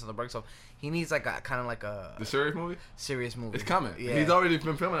this on the break, so he needs like a kind of like a the serious movie. It's coming. Yeah. He's already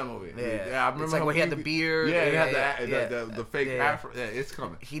been filming that movie. Yeah, I remember. It's like when he had the beard. Yeah, he had the fake afro. Yeah, it's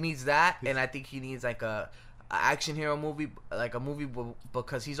coming. He needs that, and I think he needs like a action hero movie, like a movie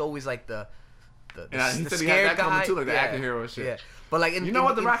because he's always like the he said scared he had that guy. Coming too, like the action hero and shit. Yeah, but like you know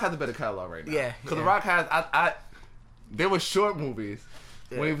what, The Rock has a better catalog right now. Yeah, because The Rock has there were short movies.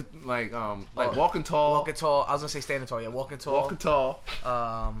 Yeah. When he was like Walking Tall. Walking Tall. I was gonna say Standing Tall. Yeah, Walking Tall. Walking Tall.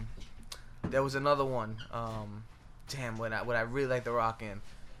 There was another one. Damn, what I really like The Rock in.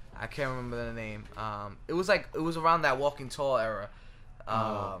 I can't remember the name. It was around that Walking Tall era.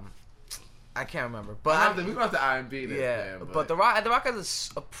 I can't remember. But we're gonna have to IMDb this. Yeah, man, but The Rock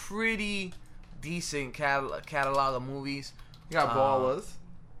has a pretty decent catalog of movies. You got Ballers.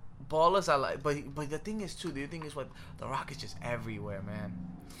 Ballers I like, but the thing is what The Rock is just everywhere, man.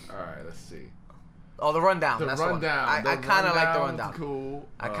 All right, let's see. Oh, The Rundown. The Rundown. I kind of like The Rundown. Cool.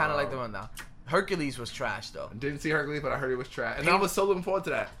 I kind of like The Rundown. Hercules was trash though. I didn't see Hercules, but I heard it was trash, and Pain- I was so looking forward to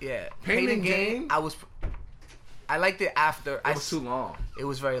that. Yeah, Pain and Gain. I liked it after. It was too long. It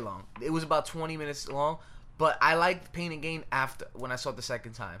was very long. It was about 20 minutes long, but I liked Pain and Gain after when I saw it the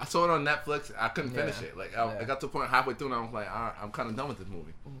second time. I saw it on Netflix. I couldn't finish Yeah. it. Like Yeah. I got to the point halfway through, and I was like, all right, I'm kind of done with this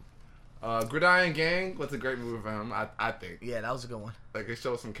movie. Gridiron Gang was a great movie for him. I think. Yeah, that was a good one. Like it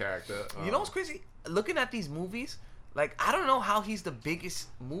shows some character. You know what's crazy? Looking at these movies, like I don't know how he's the biggest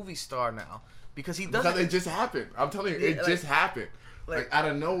movie star now because he doesn't. Because it just happened. I'm telling you, Yeah, it like- just happened. Like like- out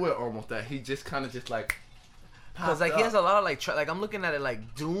of nowhere, almost that he just kind of just like. Because like he has a lot of like I'm looking at it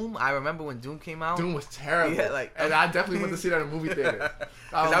like Doom. I remember when Doom came out. Doom was terrible. Yeah, like- and I definitely went to see that in a movie theater.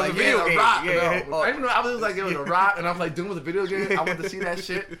 I was That was like, a video yeah, The game. Rock. Yeah. No. I even know I was like, it was a Rock, and I was like, Doom was a video game. I went to see that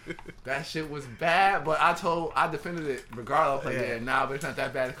shit. That shit was bad, but I defended it regardless. Like, Yeah. nah, but it's not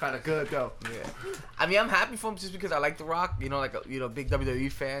that bad. It's kind of good though. Yeah, I mean I'm happy for him just because I like The Rock. You know, like a big WWE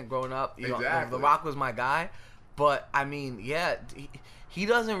fan growing up. You know, Exactly. The Rock was my guy. But I mean, yeah, he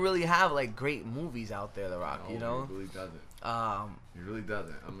doesn't really have like great movies out there. The Rock, No, you know. he really doesn't. He really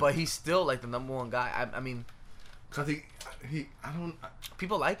doesn't. I mean, But he's still like the number one guy. I mean, cause I don't.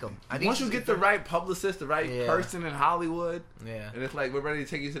 people like him. I think Once you he's- get the right publicist, the right Yeah. person in Hollywood, yeah, and it's like we're ready to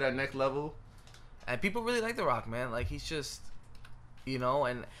take you to that next level. and people really like The Rock, man. Like he's just, you know,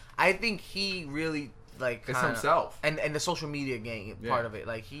 and I think he really like It's kinda, himself. and the social media gang Yeah. part of it.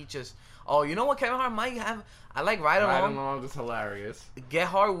 Like he just, oh, you know what Kevin Hart might have. I like Ride Right Along. along is hilarious. Get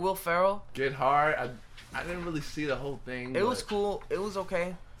Hard, Will Ferrell. Get Hard. I didn't really see the whole thing. It was but cool. It was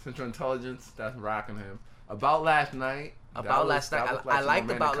okay. Central Intelligence, that's rocking him. About Last Night. About Last Night. that was I some liked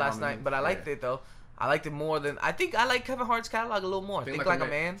romantic About Last comedy. Night, but I liked Yeah. it though. I liked it more than I think I like Kevin Hart's catalog a little more. Think like a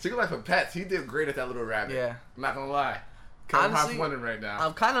man. Think like a pets. He did great at that little rabbit. Yeah. I'm not gonna lie. Kevin Honestly, Hart's winning right now.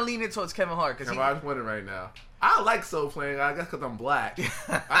 I'm kind of leaning towards Kevin Hart because Kevin Hart's winning right now. I like Soul Plane. I guess because I'm black.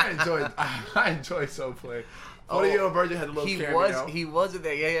 I enjoy Soul Plane. 40-Year-Old Virgin had a little cameo. he was in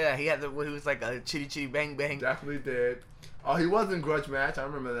there. Yeah. He had he was like a chitty chitty bang bang, Definitely did. Oh, he was in Grudge Match. I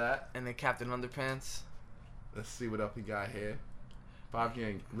remember that. and then Captain Underpants. Let's see what else he got here. Bob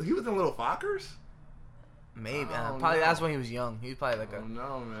Yang. He was in Little Fockers? Maybe I don't probably know. that's when he was young. He was probably like Oh,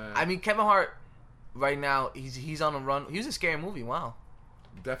 no, man. I mean, Kevin Hart right now he's on a run. He was a scary movie. Wow.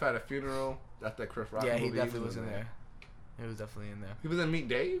 Death at a Funeral. That's that Chris Rock Yeah, movie. he definitely was in there. He was definitely in there. He was in Meet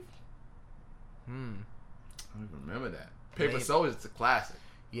Dave? Hmm. I don't even remember that. Paper Maybe. Soldier is a classic.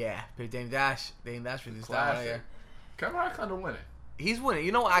 Yeah, Dame Dash released that Classic. right here. Kevin Hart kind of winning. He's winning.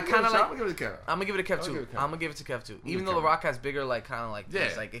 You know what? I kind of I'm like. gonna give it to Kevin. I'm gonna give it to Kev I'll too. give it to Kev. I'm gonna give it to Kev too. give Even it though to The Kev. Rock has bigger, like kind of like Yeah.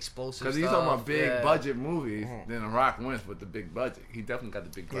 these, like explosive. Because he's talking about stuff. big Yeah. budget movies, Mhm. then The Rock wins with the big budget. He definitely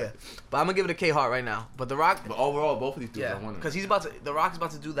got the big Yeah, budget. but I'm gonna give it to K Hart right now. But The Rock, But overall, both of these dudes yeah, are winning. because he's about to. The Rock's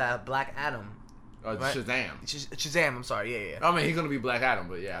about to do that Black Adam. right? Shazam. Shazam. I'm sorry. Yeah. I mean, he's gonna be Black Adam,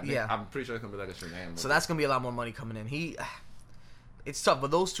 but yeah, Yeah. I'm pretty sure it's gonna be like a Shazam. So that's gonna be a lot more money coming in. It's tough, but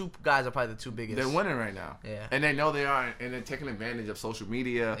those two guys are probably the two biggest. they're winning right now. Yeah. And they know they are, and they're taking advantage of social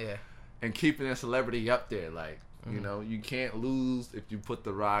media Yeah. and keeping their celebrity up there. Like, you Mhm. know, you can't lose if you put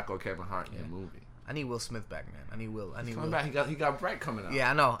The Rock or Kevin Hart in Yeah. a movie. I need Will Smith back, man. I need Will. He's coming back. He got Bright coming out.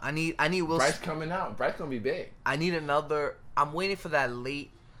 Yeah, I know. I need Will. Bright's coming out. Bright's gonna be big. I need another. I'm waiting for that late,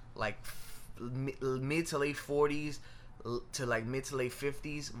 like mid to late 40s to like mid to late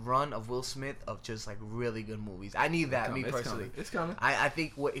 50s run of Will Smith of just like really good movies. I need that, me personally. It's coming. I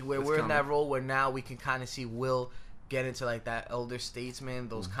think where It's we're in that coming. role where now we can kind of see Will get into like that elder statesman,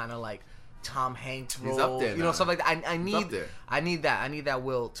 those kind of like Tom Hanks Mm. He's roles, up there you know, now. stuff like that. I He's need up there. I need that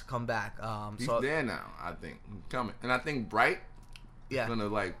Will to come back. He's So there now. I think he's coming, and I think Bright yeah, is gonna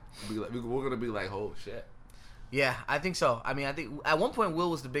like be like we're gonna be like, oh shit. yeah, I think so. I mean, I think at one point Will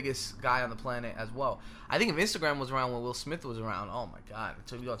was the biggest guy on the planet as well. I think if Instagram was around when Will Smith was around, oh my god,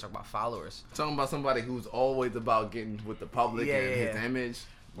 until we gonna talk about followers. Talking about somebody who's always about getting with the public Yeah, and yeah, his yeah. image.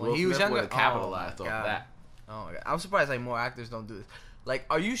 When Will he was Smith younger, would've capitalized oh off my God. that. Oh my god, I'm surprised like more actors don't do this. Like,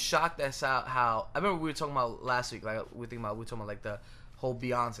 are you shocked that's how? I remember we were talking about last week. Like we were talking about like the whole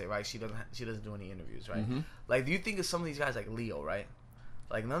Beyonce, right? She doesn't do any interviews, right? Mhm. Like, do you think of some of these guys like Leo, right?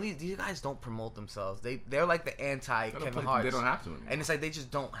 Like none of these guys don't promote themselves. They're like the anti Kevin Hart. They don't have to anymore. And it's like they just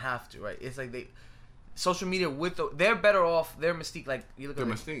don't have to, right? It's like social media they're better off. Their Mystique, like you look Their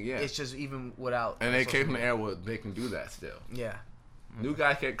at Mystique, yeah. it's just even without. And they social came from the media. era where they can do that still. Yeah, New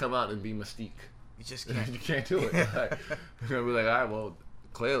guy can't come out and be Mystique. you just can't. You can't do it. Like, you're gonna be like, all right, well,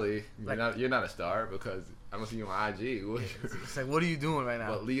 clearly Like- you're not a star because I don't see you on IG. It's like, what are you doing right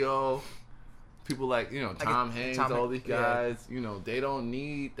now? But Leo, people like Tom Hanks, Tom all these yeah. guys, they don't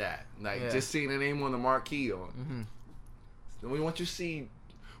need that. Like Yeah. just seeing the name on the marquee on. Mhm.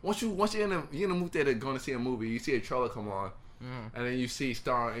 Once you're in a movie theater going to see a movie, you see a trailer come on, and then you see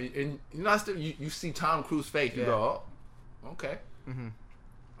Star, and you know, you see Tom Cruise's face. You go, oh, okay.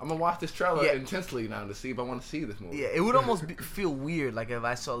 I'm gonna watch this trailer intensely now to see if I want to see this movie. Yeah, it would almost feel weird, like if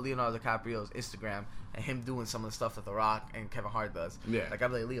I saw Leonardo DiCaprio's Instagram and him doing some of the stuff that The Rock and Kevin Hart does. Yeah. Like,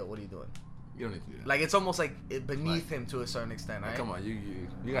 I'm like, Leo, what are you doing? You don't need to do that. Like, it's almost like beneath him to a certain extent, right? Come on,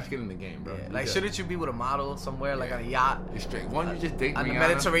 you got to get in the game, bro. Yeah. Like, shouldn't you be with a model somewhere, like on a yacht? You're straight. Why don't you just date on the Rihanna?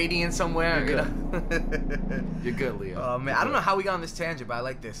 Mediterranean somewhere? You're good. You're good, Leo. Oh, man. I don't know how we got on this tangent, but I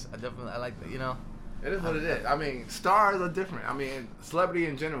like this. I like it, you know? It is what it is. I mean, stars are different. I mean, celebrity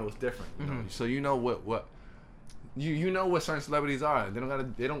in general is different. You know? So you know what you know what certain celebrities are. They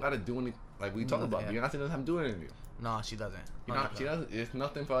don't gotta do any, like we talk about. Beyonce doesn't have to do an interview. No, she doesn't. She doesn't. It's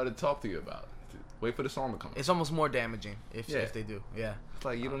nothing for her to talk to you about. Wait for the song to come. It's almost more damaging if they do. Yeah. It's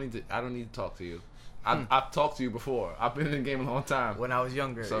like you don't need to. I don't need to talk to you. I've talked to you before. I've been in the game a long time. When I was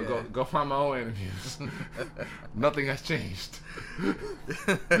younger. So go find my own interviews. Nothing has changed.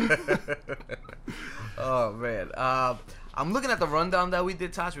 Oh man. I'm looking at the rundown that we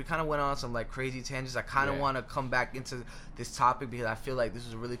did, Tosh. We kind of went on some like crazy tangents. I kind of want to come back into this topic because I feel like this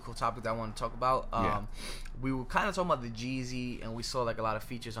is a really cool topic that I want to talk about. We were kind of talking about the Jeezy, and we saw like a lot of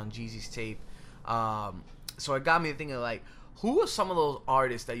features on Jeezy's tape. So it got me thinking, like, who are some of those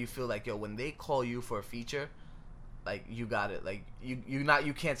artists that you feel like, yo, when they call you for a feature, like you got it, like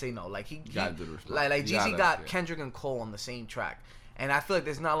you can't say no. Like like Jeezy got Kendrick and Cole on the same track, and I feel like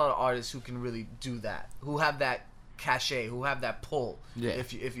there's not a lot of artists who can really do that, who have that cachet, who have that pull,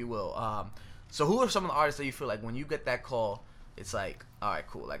 if you will. So who are some of the artists that you feel like when you get that call, it's like, all right,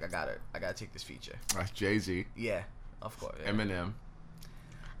 cool, like I gotta take this feature. That's Jay-Z. Yeah, of course. Yeah. Eminem.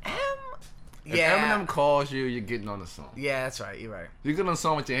 If Yeah. Eminem calls you, you're getting on the song. Yeah, that's right. You're right. You're getting on the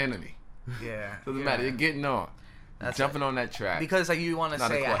song with your enemy. Yeah. Doesn't matter. You're getting on. That's jumping on that track. Because like you want to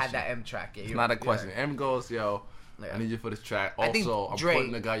Not a say I had question. that M track. Yeah, It's not a question. M goes, yo, I need you for this track. I think Also, I'm Dre-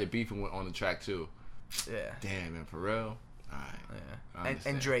 putting the guy you're beefing with on the track too. Yeah. Damn, man, for real. All right. Yeah.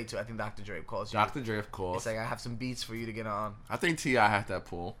 And Dre too. I think Dr. Dre calls you. Dr. Dre, of course. It's like I have some beats for you to get on. I think T.I. has that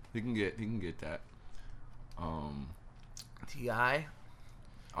pull. He can get that. T.I.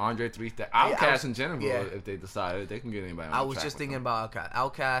 Andre 3 Stack. Outkast in general, yeah. if they decide, they can get anybody on I the was track just with thinking them. about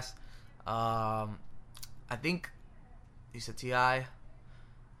Outkast. I think you said T.I.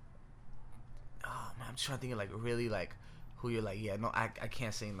 Oh man, I'm just trying to think of like really like who you're like. Yeah, no, I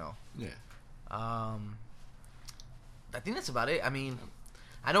can't say no. Yeah. I think that's about it. I mean,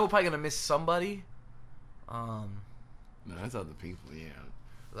 I know we're probably gonna miss somebody. No, that's other people. Yeah.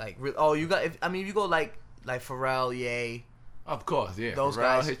 Like, you got. If you go like Pharrell, Ye. Of course, yeah. Those Pharrell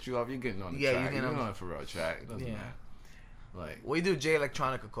guys hit you up. You're getting on the Yeah, track. you're You're getting getting on- on the Pharrell track. It doesn't Yeah. matter. Like, What do you do? Jay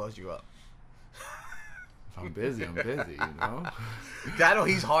Electronica calls you up. if I'm busy, I'm busy. You know. I know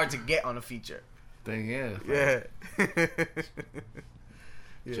he's hard to get on a feature. Thing is, Yeah.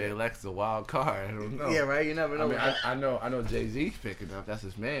 Jay Lex is a wild card. I don't know. Yeah, right. You never know. I mean, I know Jay-Z's picking up. That's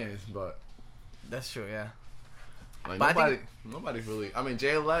his man. But That's true. Yeah. like But I nobody's really. I mean,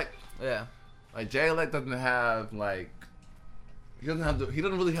 Jay Lex. Yeah. Like Jay Lex doesn't have like. He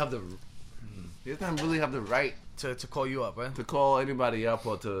doesn't really have the right To call you up, right? to call anybody up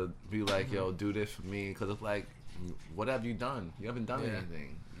or to be like, yo, do this for me, because it's like, what have you done? You haven't done Yeah.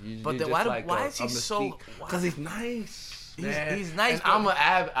 anything. But then why is he so? Because he's nice. He's nice. And I'm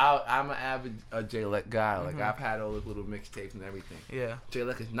an avid Jay Lex guy. Like I've had all his little mixtapes and everything. Yeah. Jay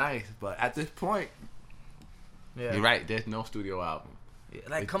Lex is nice, but at this point, Yeah. you're right. There's no studio album. Yeah,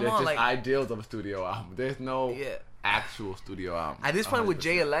 like, come There's on, just like. ideals of a studio album. There's no Yeah. actual studio album. At this point with 100%.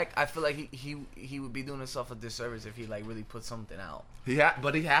 Jay Elect, I feel like he would be doing himself a disservice if he like really put something out.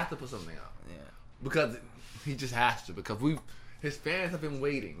 But he has to put something out Yeah. because he just has to. Because his fans have been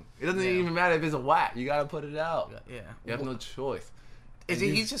waiting. It doesn't Yeah. even matter if it's a whack. You gotta put it out. Yeah. You have no choice. Is And he?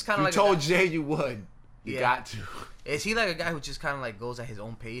 you- He's just kind of you like. told Jay you would. You Yeah. got to. Is he like a guy who just kind of like goes at his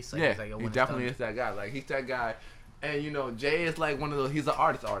own pace? Like, Yeah, he's like, "Yo, he when it's definitely done." is that guy. Like he's that guy, and you know Jay is like one of those. He's an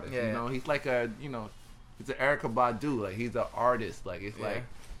artist. Yeah. You know, he's like he's an Erykah Badu. Like he's an artist. Like it's Yeah. like,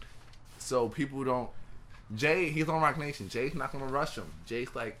 so people don't. Jay, he's on Rock Nation. Jay's not gonna rush him.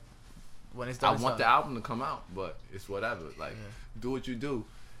 Jay's like, When it's I done, it's want the done. album to come out, but it's whatever. Like, do what you do.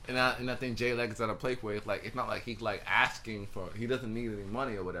 And I think Jay Lex is at a place where it's like it's not like he's like asking for. He doesn't need any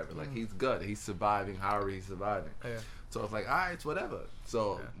money or whatever. Like he's good. He's surviving. However he's surviving. Yeah. So it's like, all right, it's whatever.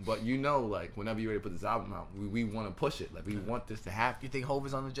 So, but you know, like whenever you're ready to put this album out, we want to push it. Like we want this to happen. You think Hov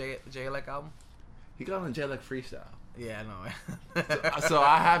is on the Jay Elect album? He got on the Jay Lex freestyle. Yeah, I know. So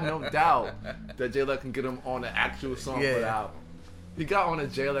I have no doubt that Jay Lex can get him on the actual song for the Yeah. album. He got on a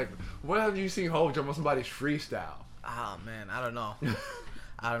Jay Lex. When have you seen Hov jump on somebody's freestyle? Oh man, I don't know.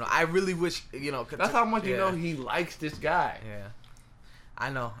 I don't know. I really wish, you know. That's how much you know he likes this guy. Yeah. I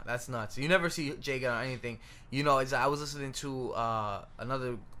know. That's nuts. You never see Jay get on anything. You know, I was listening to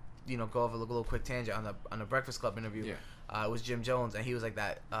another, you know, go off a little quick tangent on the Breakfast Club interview. Yeah. It was Jim Jones, and he was like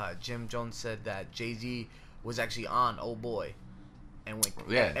that. Jim Jones said that Jay-Z was actually on Old Boy. And when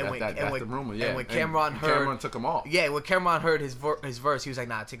that's the rumor. Yeah, and when Cameron took him off. Yeah, when Cameron heard his verse, he was like,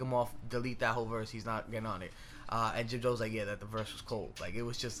 "Nah, take him off. Delete that whole verse. He's not getting on it." And Jim Jones was like, "Yeah, that the verse was cold. Like it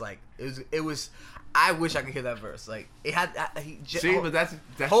was just like it was. I wish I could hear that verse. Like it had. But that's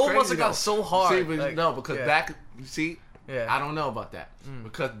Hov crazy, must have gone so hard. See, but like, no, because back. See, yeah. I don't know about that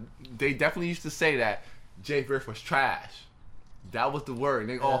because they definitely used to say that Jay Birth was trash. That was the word.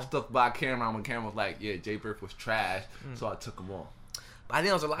 And they all stuck by Cameron when Cameron was like, "Yeah, Jay Birth was trash," so I took him off. I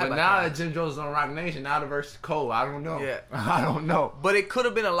think it was a lie. But now that Jim Jones is on Rock Nation, now the verse is cold. I don't know. Yeah, I don't know. But it could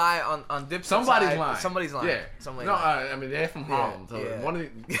have been a lie on Dipset's Somebody's side. lying. Somebody's lying. Yeah. Somebody's no, lying. I mean they're from Harlem, so one of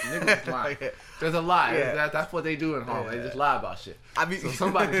the niggas is lying. Yeah. There's a lie. Yeah. That's what they do in Harlem. Yeah. They just lie about shit. I mean, so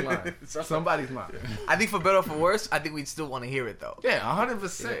somebody's lying. Somebody's lying. I think for better or for worse, I think we'd still want to hear it though. Yeah,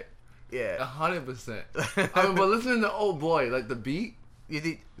 100%. Yeah, 100%. I mean, but listening to Old Boy, like the beat, you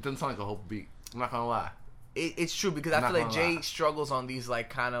think it doesn't sound like a whole beat. I'm not gonna lie. It's true because I feel like Jay struggles on these like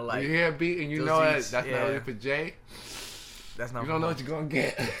kind of like you hear a beat and you know that's not really for Jay. That's not. You don't know what you're gonna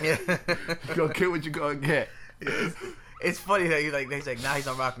get. Yeah, you gonna get what you're gonna get. It's funny that he's like now he's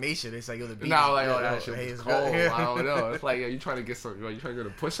on Rock Nation. It's like yo the beat. Now like that shit was cold. Good. I don't know. It's like you trying to get something. You trying to go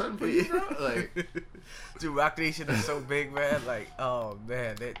to push something for you, bro? Like, dude, Rock Nation is so big, man. Like, oh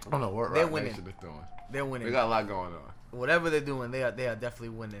man, I don't know what they're Rock winning. Nation is doing. They're winning. They got a lot going on. Whatever they're doing, they are definitely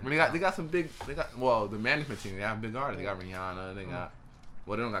winning. I mean, they got some big. The management team. They have big artists. They got Rihanna. They got.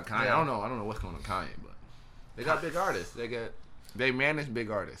 Well, they don't got Kanye. Yeah. I don't know what's going on with Kanye, but they got big artists. They manage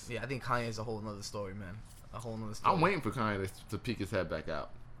big artists. Yeah, I think Kanye is a whole nother story, man. A whole nother story. I'm waiting for Kanye to peek his head back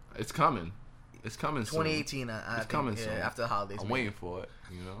out. It's coming. It's coming soon. 2018. I think, coming soon. After the holidays. I'm waiting for it.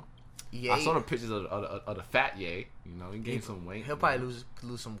 You know. Ye, I saw the pictures of the fat Ye. You know, he gained some weight. He'll probably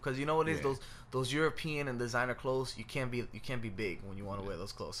lose some because you know what it is Yeah. those European and designer clothes. You can't be big when you want to wear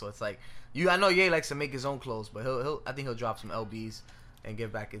those clothes. So it's like I know Ye likes to make his own clothes, but I think he'll drop some LBs and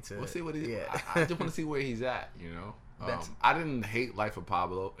get back into. We'll see what he. Yeah. I just want to see where he's at. You know. I didn't hate Life of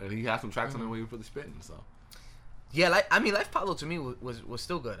Pablo, and he had some tracks on there where he was really spitting. So. Yeah, Life of Pablo to me was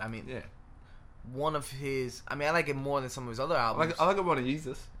still good. I mean, yeah. One of his. I mean, I like it more than some of his other albums. I like it more than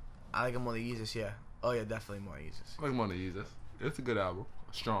Yeezus. I like it more than Yeezus, yeah. Oh yeah, definitely more Yeezus. I like more than Yeezus. It's a good album.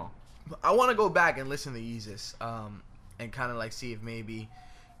 Strong. I want to go back and listen to Yeezus, and kind of like see if maybe,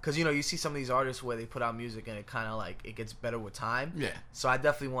 because you know you see some of these artists where they put out music and it kind of like it gets better with time. Yeah. So I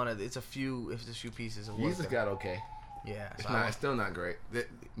definitely want to. It's a few pieces of work. Yeezus got okay. Yeah. It's still not great.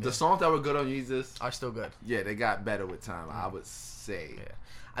 The songs that were good on Yeezus are still good. Yeah, they got better with time. I would say. Yeah.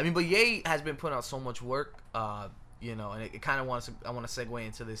 I mean, but Ye has been putting out so much work. You know, and it kind of I want to segue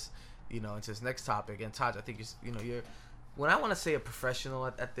into this, you know, into this next topic. And Taj, I think you're, when I want to say a professional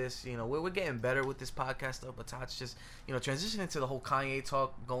at this, you know, we're getting better with this podcast stuff. But Taj, just transitioning to the whole Kanye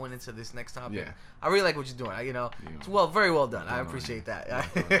talk, going into this next topic. Yeah. I really like what you're doing. It's very well done. I appreciate that.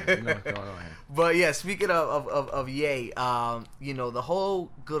 But yeah, speaking of Ye, you know, the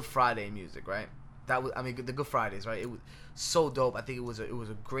whole Good Friday music, right? The Good Fridays, right? It was so dope. I think it was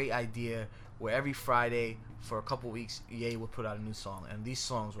a great idea where every Friday for a couple weeks, Ye would put out a new song, and these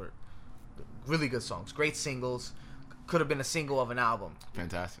songs were really good songs, great singles. Could have been a single of an album.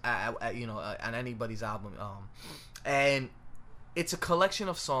 Fantastic. On anybody's album, and it's a collection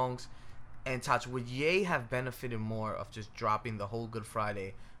of songs. And Taj, would Ye have benefited more of just dropping the whole Good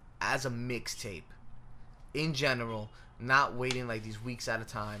Friday as a mixtape in general, not waiting like these weeks at a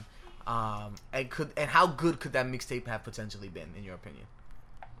time? And how good could that mixtape have potentially been, in your opinion?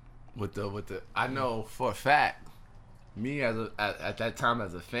 I know for a fact, me at that time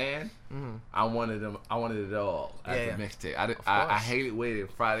as a fan, I wanted it all as a mixtape. I hated waiting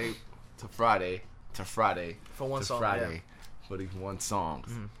Friday to Friday for one song, for these one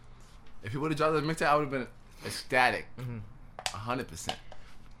songs. If he would have dropped the mixtape, I would have been ecstatic, 100%.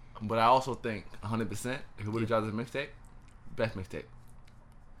 But I also think 100%, if he would have dropped the mixtape, best mixtape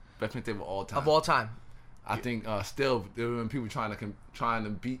of all time. Of all time. I think still there were people trying to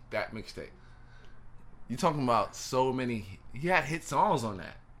beat that mixtape. You talking about so many? He had hit songs on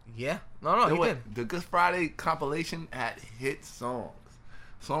that. Yeah, no, he did. The Good Friday compilation had hit songs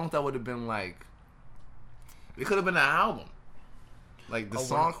that would have been like, it could have been an album. Like the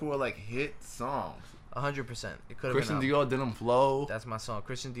songs were like hit songs. 100%. It could have Christian been. Dior, Them Flow. That's my song.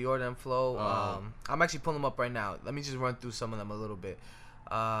 Christian Dior, Them Flow. I'm actually pulling them up right now. Let me just run through some of them a little bit.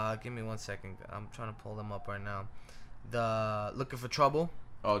 Give me 1 second. I'm trying to pull them up right now. The Looking for Trouble.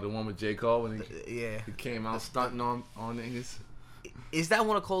 Oh, the one with J. Cole when Yeah. he came out stunting on niggas. Is that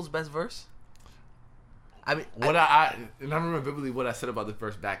one of Cole's best verse? I mean, What I remember vividly what I said about the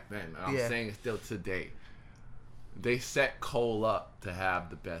verse back then. And I'm Yeah. saying it still today. They set Cole up to have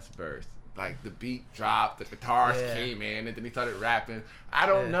the best verse. Like the beat dropped, the guitars Yeah. came in, and then he started rapping. I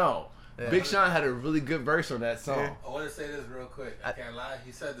don't know. Yeah. Big Sean had a really good verse on that song. Yeah. I want to say this real quick. I can't lie.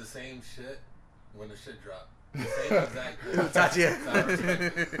 He said the same shit when the shit dropped. The same exact thing. Gotcha. So I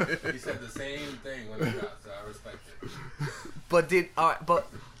respect it. He said the same thing when it dropped, so I respect it. But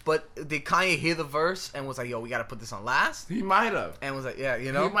did Kanye hear the verse and was like, "Yo, we gotta put this on last"? He might have. And was like, "Yeah,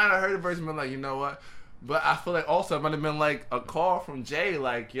 you know." He might have heard the verse and been like, you know what? But I feel like also it might have been like a call from Jay,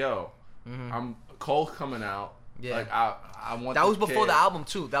 like, yo, I'm Cole's coming out. Yeah. Like I want. That was this before kid. the album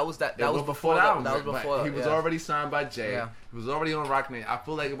too. That was before the album. That was but before. he was yeah. already signed by Jay. Yeah. He was already on Rock Nation. I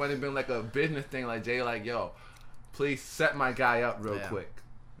feel like it might have been like a business thing, like Jay, like, yo, please set my guy up real Yeah. quick.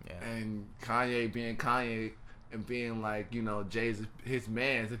 Yeah. And Kanye being Kanye and being like, you know, Jay's his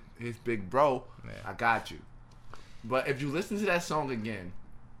man, his big bro. Yeah. I got you. But if you listen to that song again,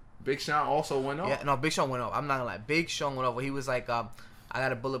 Big Sean also went off. Yeah, no, Big Sean went off. I'm not gonna lie. Big Sean went off. He was like, I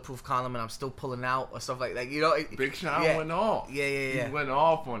got a bulletproof condom and I'm still pulling out or stuff like that. You know, Big Sean yeah. went off. Yeah. He went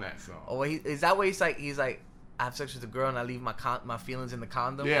off on that song. Oh, is that where he's like, I have sex with a girl and I leave my feelings in the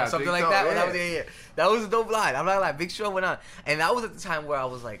condom, Yeah, or I something think like so, that. yeah. That was a dope line. I'm not gonna lie. Big Sean went on, and that was at the time where I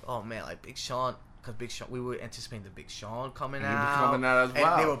was like, oh man, like Big Sean. Because Big Sean, we were anticipating the Big Sean coming And he was out. coming out as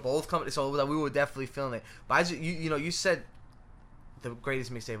well. And they were both coming, so it was like, we were definitely feeling it. But I just, you said the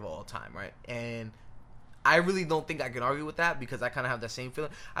greatest mixtape of all time, right? And I really don't think I can argue with that because I kind of have that same feeling.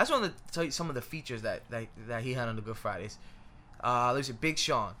 I just wanted to tell you some of the features that he had on the Good Fridays. Let's see, Big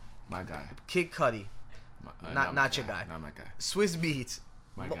Sean, My guy. Kid Cudi, not your guy. Not my guy. Swiss Beats,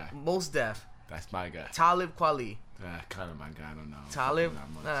 My guy. Mos Def, That's my guy. Talib Kweli. Kind of my guy. I don't know. Talib?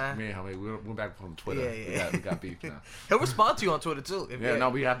 Not much. Nah. Me and homie, we went back from Twitter. Yeah. We got beef now. He'll respond to you on Twitter too. Yeah, no,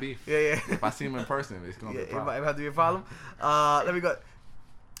 we got beef. Yeah. If I see him in person, it's gonna be a It problem. might have to be a problem. Let me go.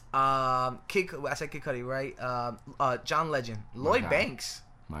 I said Kid Cudi, right? John Legend, Lloyd guy. Banks.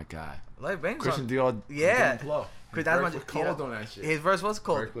 My guy. Lloyd Banks. Christian on, Dior. Yeah. Flow. Chris, His that's verse my- was you know, cold on that shit. his verse was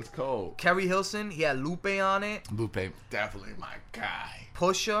cold. Verse was cold. Kerry Hilson, he had Lupe on it. Lupe, definitely my guy.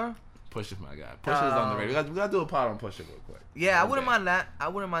 Pusha. Pusha's my guy. Pusha's on the radio. We gotta do a pod on Pusha real quick. Yeah, I One wouldn't day.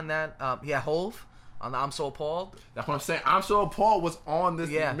 mind that. He had Hove on the I'm So Appalled. That's what I'm saying. I'm So Appalled was on this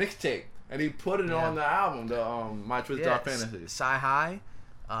Yeah. mixtape, and he put it on the album, the My Twisted Dark Fantasies. Sci High.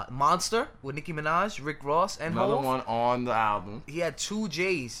 Monster with Nicki Minaj, Rick Ross, and Another Hove. one on the album. He had 2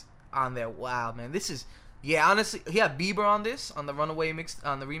 J's on there. Wow, man, this is. Yeah, honestly, he had Bieber on this on the Runaway mix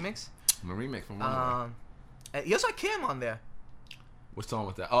on the remix. The remix from Runaway. And he also had Kim on there. What song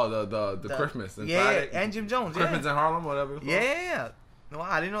was that? Oh, the Christmas. And Yeah, Friday. and Jim Jones. Christmas Yeah. in Harlem, whatever. it's called. Yeah. No,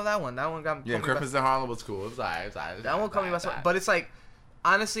 I didn't know that one. That one got Yeah, caught me Christmas in Harlem was cool. It was alright. That one caught me by surprise. But it's like,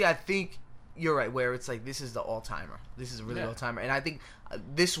 honestly, I think you're right. Where it's like, this is the all timer. This is a really all timer. And I think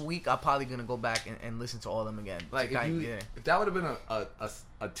this week I'm probably gonna go back and listen to all of them again. Like if that would have been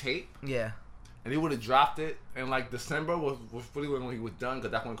a tape, yeah. and he would have dropped it in like December was really when he was done,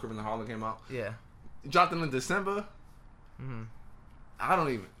 because that's when Christmas in Harlem came out. Yeah. He dropped it in December. Mm-hmm.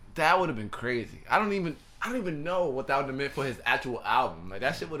 That would have been crazy. I don't even know what that would have meant for his actual album. Like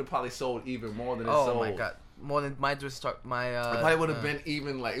that shit would have probably sold even more than it sold. Oh my god, more than my just start my. It probably would have been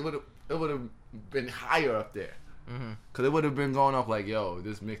even like it would have been higher up there. Mm-hmm. Cause it would have been going up like, yo,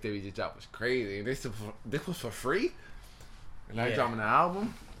 this mixtape he just dropped was crazy, and this was for free, and now he's dropping the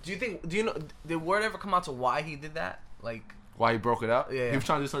album. Do you know? Did word ever come out to why he did that? Like Why he broke it up? Yeah. He was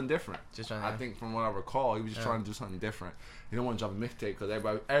trying to do something different. I to- think from what I recall, he was just trying to do something different. He didn't want to drop a mixtape because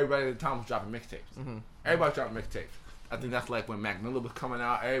everybody at the time was dropping mixtapes. Mm-hmm. Everybody was dropping mixtapes. I think that's like when Mac Miller was coming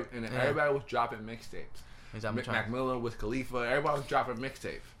out, and everybody was dropping mixtapes. Mac Miller with Khalifa, everybody was dropping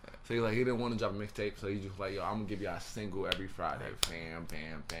mixtapes. So he didn't want to drop a mixtape, so he just like, yo, I'm gonna give y'all a single every Friday. Bam,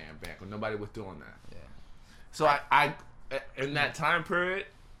 bam, bam, bam. But nobody was doing that. Yeah. So I in that time period,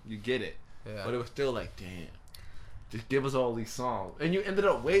 you get it. Yeah. But it was still like, damn, just give us all these songs. And you ended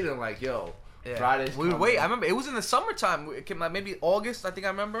up waiting like, yo, Friday's We would coming. wait. I remember it was in the summertime. It came like maybe August, I think I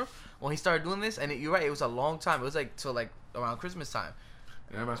remember, when he started doing this. And you're right, it was a long time. It was like till like around Christmas time.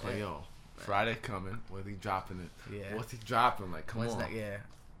 And everybody's like, yo, Friday coming. When's he dropping it? Yeah. What's he dropping? Like, come When's on. that? Yeah.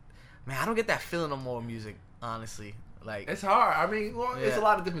 Man, I don't get that feeling no more with music, honestly. Like It's hard. I mean, well, it's a Yeah.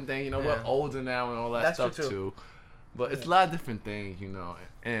 lot of different things. You know, we're Yeah. older now and all that That's stuff true, too. too. But it's a lot of different things, you know.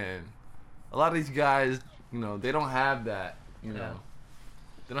 And a lot of these guys, you know, they don't have that, you know. Yeah.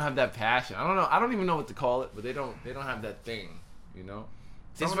 They don't have that passion. I don't know. I don't even know what to call it, but they don't have that thing, you know.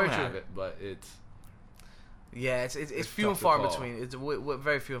 Some It's of them very have true. it, but it's Yeah, it's It's few and tough to far call. between. It's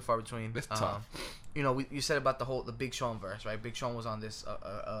very few and far between. It's tough. You know, you said about the Big Sean verse, right? Big Sean was on this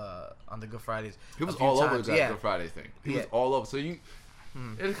on the Good Fridays. He was a few all over times. that Yeah. Good Friday thing. He Yeah. was all over. So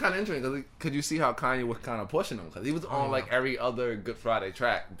it's kind of interesting because you see how Kanye was kind of pushing him because he was on like every other Good Friday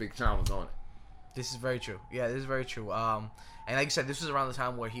track. Big Sean was on it. This is very true. Yeah, this is very true. And like you said, this was around the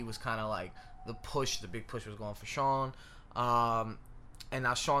time where he was kind of like the big push was going for Sean. And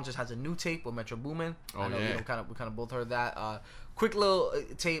now Sean just has a new tape with Metro Boomin. Oh, I know yeah. we kind of both heard that. Quick little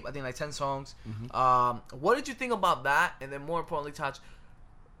tape, I think like 10 songs. What did you think about that? And then more importantly, Taj,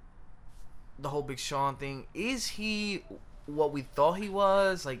 the whole Big Sean thing. Is he what we thought he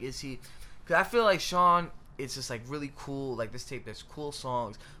was? Like, is he? Because I feel like Sean, it's just like really cool. Like this tape, there's cool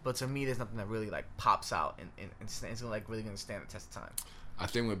songs, but to me, there's nothing that really like pops out and it's like really gonna stand the test of time. I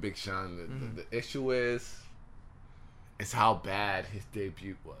think with Big Sean, the issue is how bad his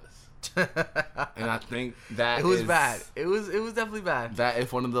debut was, and I think that It was is- bad. It was definitely bad. That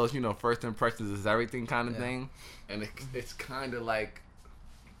is one of those first impressions is everything kind of Yeah. thing, and it's kind of like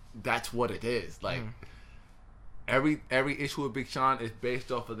that's what it is. Like every issue with Big Sean is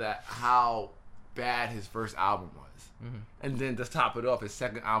based off of that how bad his first album was, and then to top it off, his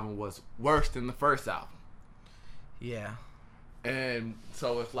second album was worse than the first album. Yeah. And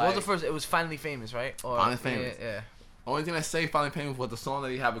so it's What like was the first? It was Finally Famous, right? Or, Finally Famous. Yeah. only thing I say Finally Famous was the song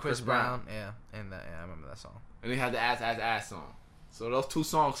that he had with Chris Chris Brown. Brown. Yeah. And yeah, I remember that song. And he had the ass song. So those two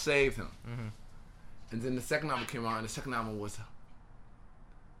songs saved him. And then the second album came out, and the second album was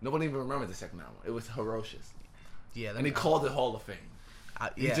nobody even remembered the second album. It was ferocious, Yeah. and he called it Hall of Fame. Yeah.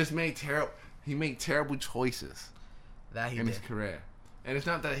 He just made terrible choices that he in did. his career. And it's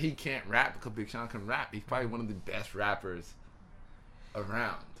not that he can't rap because Big Sean can rap. He's probably one of the best rappers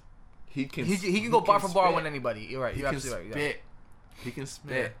around. He can He can go bar for bar spit. with anybody. You're right. He You're can absolutely right. spit. He can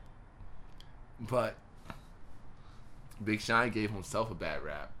spit. But Big Sean gave himself a bad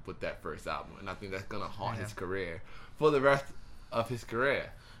rap with that first album, and I think that's gonna haunt his career for the rest of his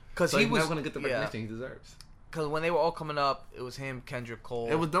career. Because So he he's was never gonna get the recognition he deserves. Because when they were all coming up, it was him, Kendrick, Cole.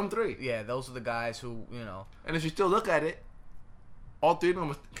 It was them three. Yeah, those are the guys who And if you still look at it, all three of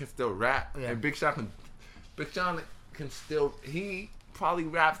them can still rap. Yeah. And Big Sean can still. He probably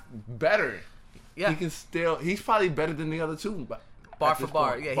raps better. Yeah. He's probably better than the other two. But bar at for this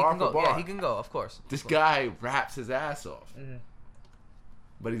bar. point. Yeah, he Bar can for go. bar. Yeah, he can go. Of course. This guy raps his ass off,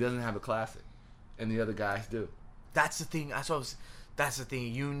 but he doesn't have a classic, and the other guys do. That's the thing. That's the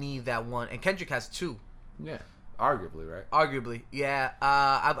thing. You need that one, and Kendrick has two, Yeah, arguably, right? arguably. Yeah.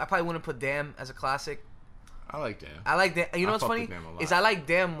 I probably wouldn't put Damn as a classic. I like Damn. I like Damn. You know I what's fuck funny with Damn a lot. is I like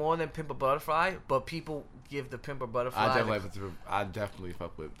Damn more than Pimp a Butterfly, but people give the Pimp a Butterfly I definitely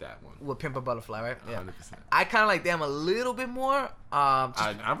fuck with that one. with Pimp a Butterfly, right? Yeah. 100%. I kind of like Damn a little bit more.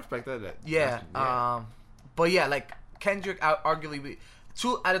 I respect that. Yeah. That's- But yeah, like Kendrick, arguably,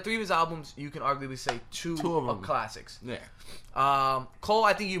 two out of three of his albums, you can arguably say two of of them. classics. yeah. Cole,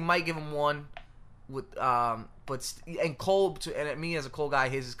 I think you might give him one, with and Cole and me as a Cole guy,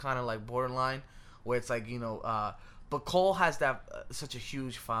 his is kind of like borderline, where it's like but Cole has that such a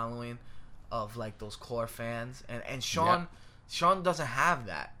huge following of like those core fans, and Sean doesn't have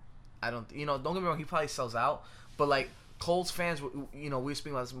that. I don't don't get me wrong, he probably sells out, but like Cole's fans, we were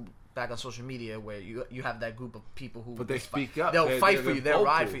speaking about this back on social media where you have that group of people who But they speak up. They'll fight for they're you. They'll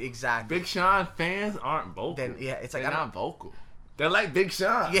ride vocal. for you. Exactly. Big Sean fans aren't vocal. Then yeah, it's like they're I don't. not vocal. They're like Big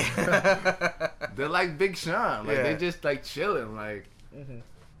Sean. Yeah. They're like Big Sean. Like Yeah. they just like chilling. Like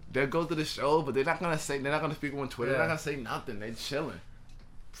they'll go to the show, but they're not gonna speak on Twitter. Yeah. They're not gonna say nothing. They're chilling.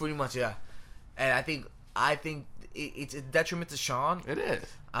 Pretty much, yeah. And I think it's a detriment to Sean. It is.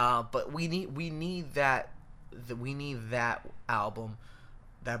 But we need that album,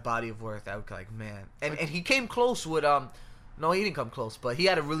 that body of work that we like, man. And he came close with no, he didn't come close, but he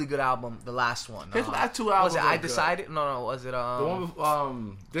had a really good album, the last one. His last two albums was it were I good. Decided? No, was it The one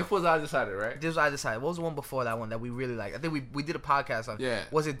with, this was I Decided, right? This was I Decided. What was the one before that one that we really liked? I think we did a podcast on. Yeah.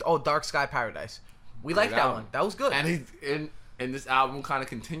 Was it Dark Sky Paradise? We liked that album. one. That was good. And and this album kind of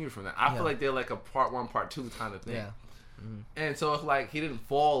continued from that. I Yeah. feel like they're like a part 1, part 2 kind of thing. Yeah. And so it's like he didn't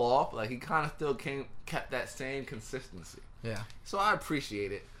fall off. Like he kind of still kept that same consistency. Yeah. So I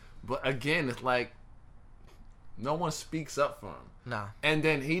appreciate it. But again, it's like no one speaks up for him. Nah. And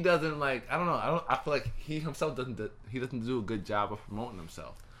then he doesn't like. I don't know. I feel like he himself doesn't do a good job of promoting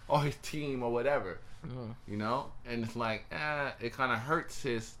himself or his team or whatever. You know. And it's like it kind of hurts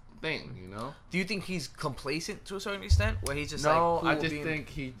his thing. You know. Do you think he's complacent to a certain extent, where he's just No, like, cool I just being...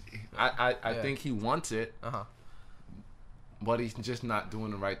 think I think he wants it, but he's just not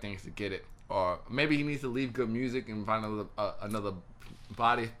doing the right things to get it. Or maybe he needs to leave good music and find another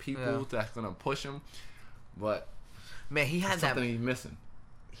body of people that's gonna push him. but Man, he had it's that. something he's missing.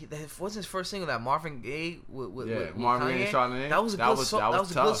 That wasn't his first single. That Marvin Gaye with Marvin Gaye and Kanye. Chardonnay. That was a good song. That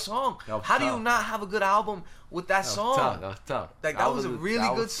was a good song. How do you not have a good album with that song? That was tough. Like that was a really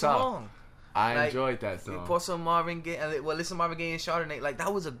good song. I enjoyed that song. You put some Marvin Gaye, listen to Marvin Gaye and Chardonnay. Like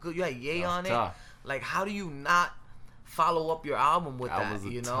that was a good. You had Ye on it. Like how do you not follow up your album with that? Was a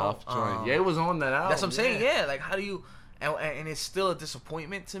you know, tough joint. Ye was on that album. That's what I'm saying. Yeah. Like how do you? And it's still a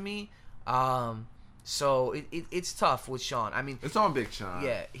disappointment to me. So it's tough with Sean. I mean, it's on Big Sean.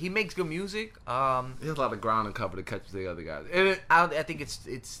 Yeah, he makes good music. He has a lot of ground to cover to catch the other guys. And I think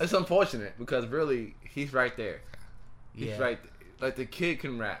it's unfortunate because really he's right there. He's right. Like the kid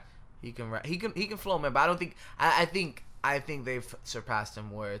can rap. He can rap. He can flow, man. But I don't think. I think they've surpassed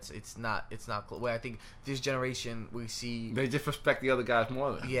him where it's not where I think this generation we see they just respect the other guys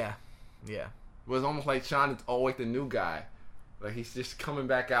more. Yeah. It was almost like Sean is always the new guy. Like he's just coming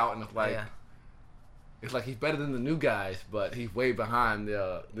back out and it's like. Yeah. It's like he's better than the new guys, but he's way behind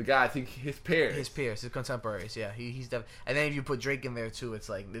the guys. His peers, his contemporaries. Yeah, he's definitely. And then if you put Drake in there too, it's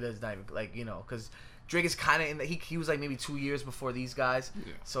like it does not even like because Drake is kind of in the he was like maybe 2 years before these guys.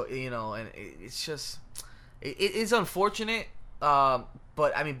 Yeah. So and it's just it's unfortunate. But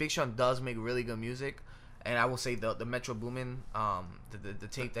I mean, Big Sean does make really good music, and I will say the Metro Boomin the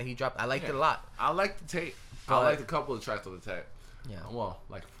tape that he dropped, I liked it a lot. I liked the tape. I liked a couple of tracks on the tape. Yeah. Well,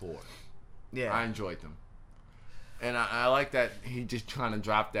 like 4. Yeah, I enjoyed them, and I like that he just trying to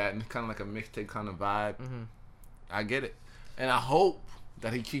drop that and kind of like a mixtape kind of vibe. Mm-hmm. I get it, and I hope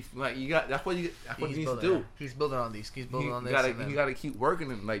that he keeps that's what he needs to do. He's building on these. He's building on this. You gotta keep working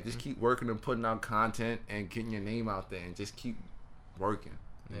and just keep working and putting out content and getting your name out there and just keep working.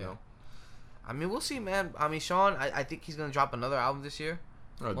 You know. I mean, we'll see, man. I mean, Sean, I think he's gonna drop another album this year,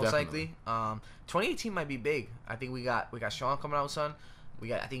 most likely. 2018 might be big. I think we got Sean coming out with son. We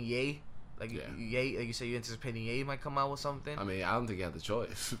got Ye. Ye, like you said, you're anticipating Ye might come out with something. I mean, I don't think you have the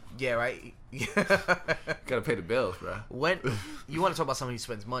choice. Yeah, right. Gotta pay the bills, bro. When you want to talk about somebody who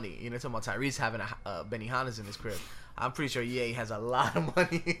spends money, talking about Tyrese having a Benihana's in his crib. I'm pretty sure Ye has a lot of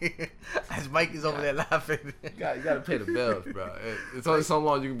money. As Mike is over there laughing. You gotta pay the bills, bro. It's only so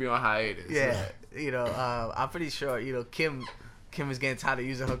long you can be on hiatus. Yeah, I'm pretty sure Kim is getting tired of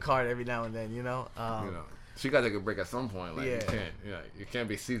using her card every now and then. She gotta take a break at some point. Like you can't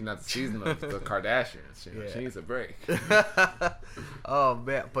be season after season of the Kardashians. She needs a break. Oh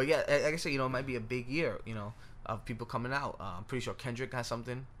man, but yeah, like I said, it might be a big year. Of people coming out. I'm pretty sure Kendrick has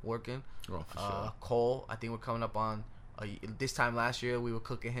something working. Oh, for sure. Cole, I think we're coming up on. This time last year, we were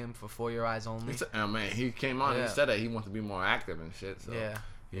cooking him for For Your Eyes Only. Man, he came on and he said that he wants to be more active and shit. So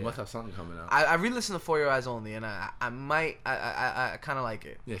he must have something coming out. I re-listened to For Your Eyes Only, and I kind of like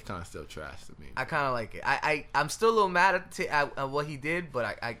it. Yeah, it's kind of still trash to me. I kind of like it. I'm still a little mad at what he did,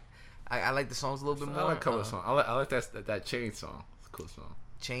 but I like the songs a little bit more. I like a couple of songs. I like that Chain song. It's a cool song.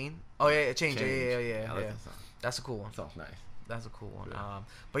 Chain? Oh yeah, Chain. Yeah. I like that song. That's a cool one. That sounds nice. That's a cool one. Yeah.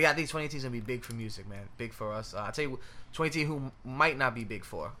 But yeah, I think 2018 is gonna be big for music, man. Big for us. I'll tell you, 2018 who might not be big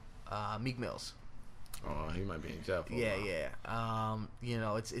for Meek Mills. Oh, he might be in jail for a while.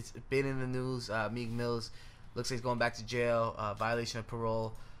 Yeah. It's been in the news. Meek Mills looks like he's going back to jail. Violation of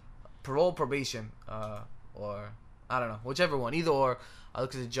probation, or I don't know, whichever one. Either or.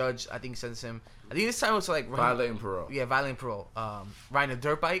 Looks at the judge. I think sends him. I think this time it was like violating parole. Yeah, violating parole. Riding a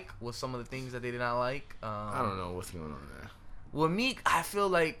dirt bike was some of the things that they did not like. I don't know what's going on there. With Meek, I feel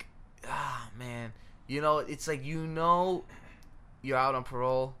like, man, it's like you're out on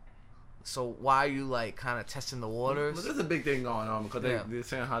parole. So why are you kind of testing the waters? Well, there's a big thing going on because they're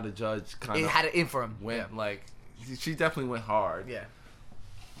saying how the judge kind of had it in for him. Went she definitely went hard. Yeah,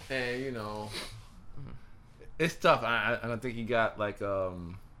 and it's tough. I think he got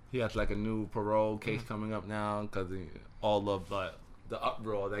he has a new parole case coming up now because all of the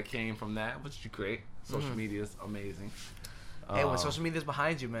uproar that came from that, which is great. Social media is amazing. Hey, when social media is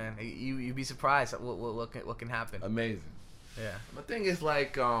behind you, man, you'd be surprised at what can happen. Amazing. Yeah. The thing is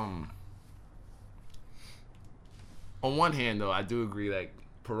on one hand though, I do agree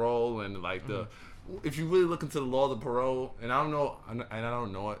parole and the if you really look into the laws of parole, and I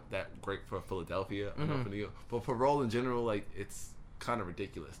don't know it that great for Philadelphia, I know for New York, but parole in general, it's kind of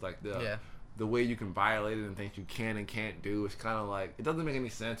ridiculous. The way you can violate it and things you can and can't do, it's kind of it doesn't make any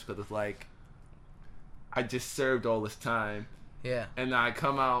sense because it's I just served all this time, and I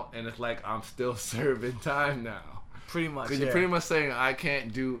come out and it's I'm still serving time now. Pretty much, because you're pretty much saying I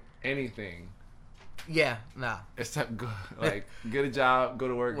can't do anything. Yeah, nah. Except get a job, go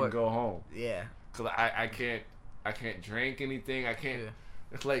to work, and go home. Yeah. Cause I can't drink anything. I can't. Yeah.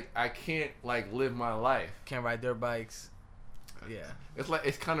 It's I can't live my life. Can't ride dirt bikes. Yeah.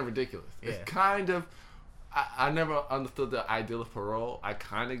 It's kind of ridiculous. Yeah. It's kind of I never understood the ideal of parole. I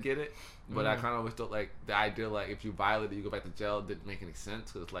kind of get it, but I kind of always thought like the idea like if you violate it, you go back to jail didn't make any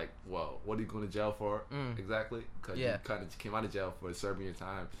sense. Cause it's like, well, what are you going to jail for exactly? Cause you kind of came out of jail for serving your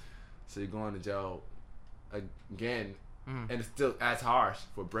time, so you're going to jail again, and it's still as harsh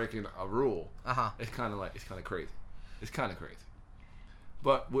for breaking a rule. It's kind of crazy. It's kind of crazy.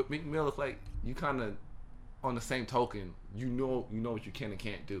 But with Meek Mill, it's like you kind of on the same token, you know what you can and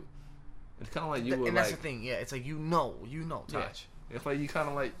can't do. It's kind of like you were and that's like, the thing, yeah. It's like you know, Touch. Yeah. It's like you kind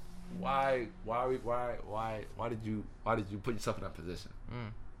of like, why did you put yourself in that position?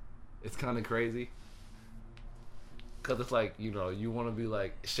 It's kind of crazy. Cause it's like you want to be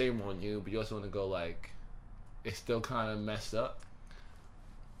like shame on you, but you also want to go like, it's still kind of messed up.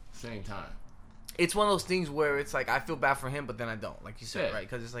 Same time. It's one of those things where it's like I feel bad for him, but then I don't, like you said, right?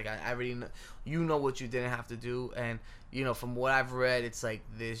 Because it's like I already know what you didn't have to do, and from what I've read, it's like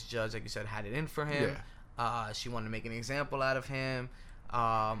this judge, like you said, had it in for him. She wanted to make an example out of him.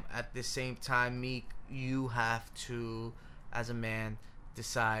 At the same time, Meek, you have to, as a man,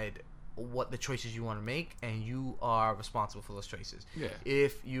 decide what the choices you want to make, and you are responsible for those choices.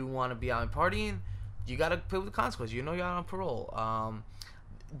 If you want to be out and partying, you got to pay with the consequences. You're out on parole.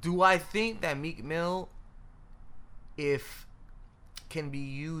 Do I think that Meek Mill, can be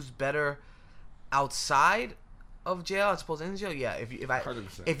used better outside of jail as opposed to in jail? Yeah.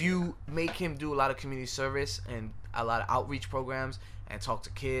 If you make him do a lot of community service and a lot of outreach programs and talk to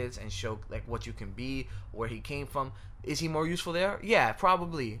kids and show like what you can be, where he came from, is he more useful there? Yeah,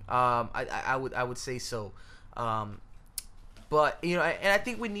 probably. I would say so. But and I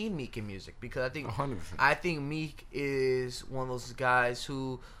think we need Meek in music because I think 100%. I think Meek is one of those guys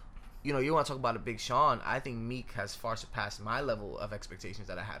who, you want to talk about a Big Sean. I think Meek has far surpassed my level of expectations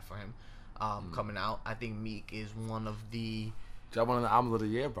that I had for him coming out. I think Meek is one of the albums of the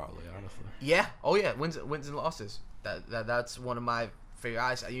year, probably. Honestly. Yeah. Oh yeah. Wins and losses. That's one of my favorite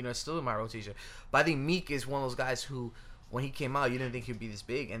guys. It's still in my rotation. But I think Meek is one of those guys who, when he came out, you didn't think he'd be this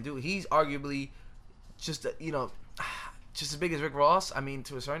big, and dude, he's arguably just just as big as Rick Ross. I mean,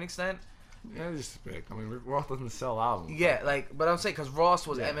 to a certain extent. Yeah, he's just big. I mean, Rick Ross doesn't sell albums. Yeah, but I'm saying because Ross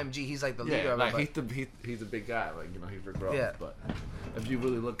was MMG, he's like the leader. Like he's a big guy. Like he's Rick Ross. Yeah. But if you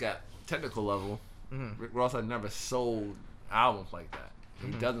really look at technical level, Rick Ross had never sold albums like that.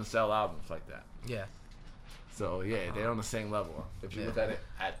 He doesn't sell albums like that. Yeah. So they're on the same level. If you look at it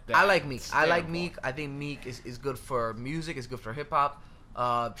at that. I like Meek. I think Meek is good for music. It's good for hip hop.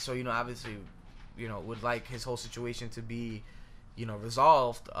 So obviously, would like his whole situation to be,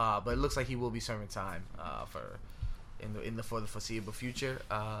 resolved. But it looks like he will be serving time for the foreseeable future.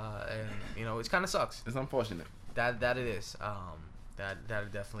 And it kind of sucks. It's unfortunate. That it is. That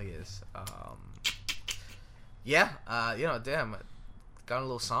it definitely is. Yeah. Damn. Got a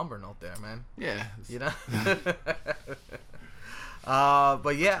little somber note there, man. Yeah.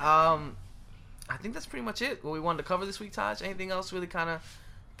 But yeah. I think that's pretty much it. What we wanted to cover this week, Taj. Anything else really kind of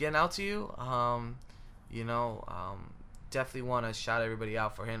getting out to you? Definitely want to shout everybody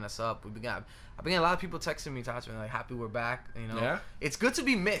out for hitting us up. I've been getting a lot of people texting me, Taj, like happy we're back. Yeah. It's good to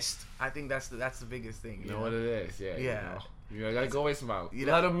be missed. I think that's the biggest thing. You know what it is? Yeah. Yeah. You gotta go away some out.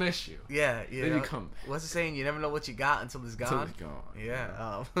 Let them miss you. Yeah. Then you come back. What's the saying? You never know what you got until it's gone.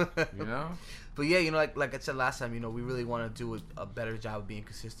 Yeah. But yeah, like I said last time, we really want to do a better job of being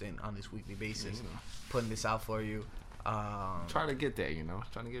consistent on this weekly basis, putting this out for you. Trying to get there,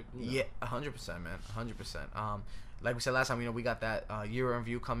 Trying to get. Yeah, 100%, man, 100%. Like we said last time, we got that year in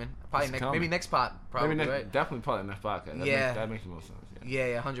review coming. Maybe next pod. Probably right? Definitely probably next podcast. That makes more sense.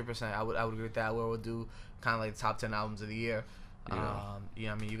 Yeah, 100%. I would agree with that. Where we'll do kind of like the top 10 albums of the year.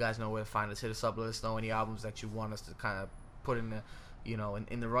 You guys know where to find us. Hit us up. Let us know any albums that you want us to kind of put in the,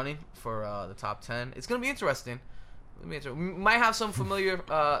 in the running for the top 10. It's gonna be interesting. We might have some familiar,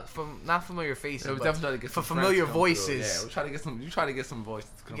 not familiar faces, but definitely get some familiar voices. Yeah, we'll try to get some. You try to get some voices.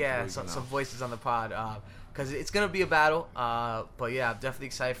 Some voices on the pod, because it's gonna be a battle. But yeah, I'm definitely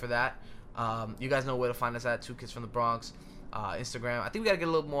excited for that. You guys know where to find us at 2 Kids from the Bronx. Instagram. I think we gotta get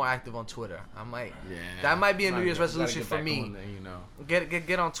a little more active on Twitter. That might be a New Year's resolution for me. There,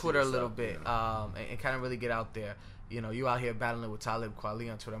 Get on Twitter a little bit, and kind of really get out there. You out here battling with Talib Kweli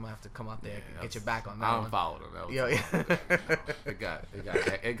on Twitter. I'm gonna have to come out there and get your back on that. I unfollowed him. It got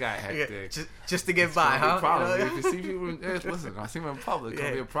hectic. Just to get by, huh? Problem. If you see people, listen, I see them in public. It's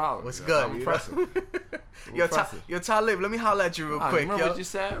gonna be a problem. What's good? Impressive. Yo, Talib, let me holler at you real quick. Remember what you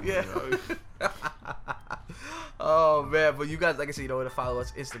said? Yeah. Oh man, but you guys, like I said, where to follow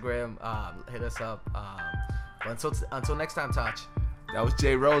us. Instagram, hit us up. But until next time, Taj. That was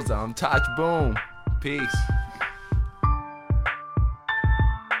Jay Rosa. I'm Taj Boom. Peace.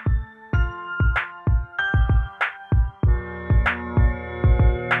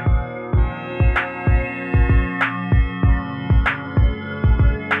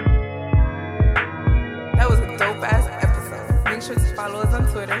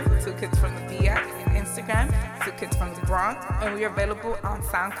 Twitter, Two Kids from the BX, Instagram, Two Kids from the Bronx, and we are available on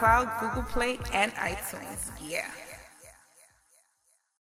SoundCloud, Google Play, and iTunes. Yeah.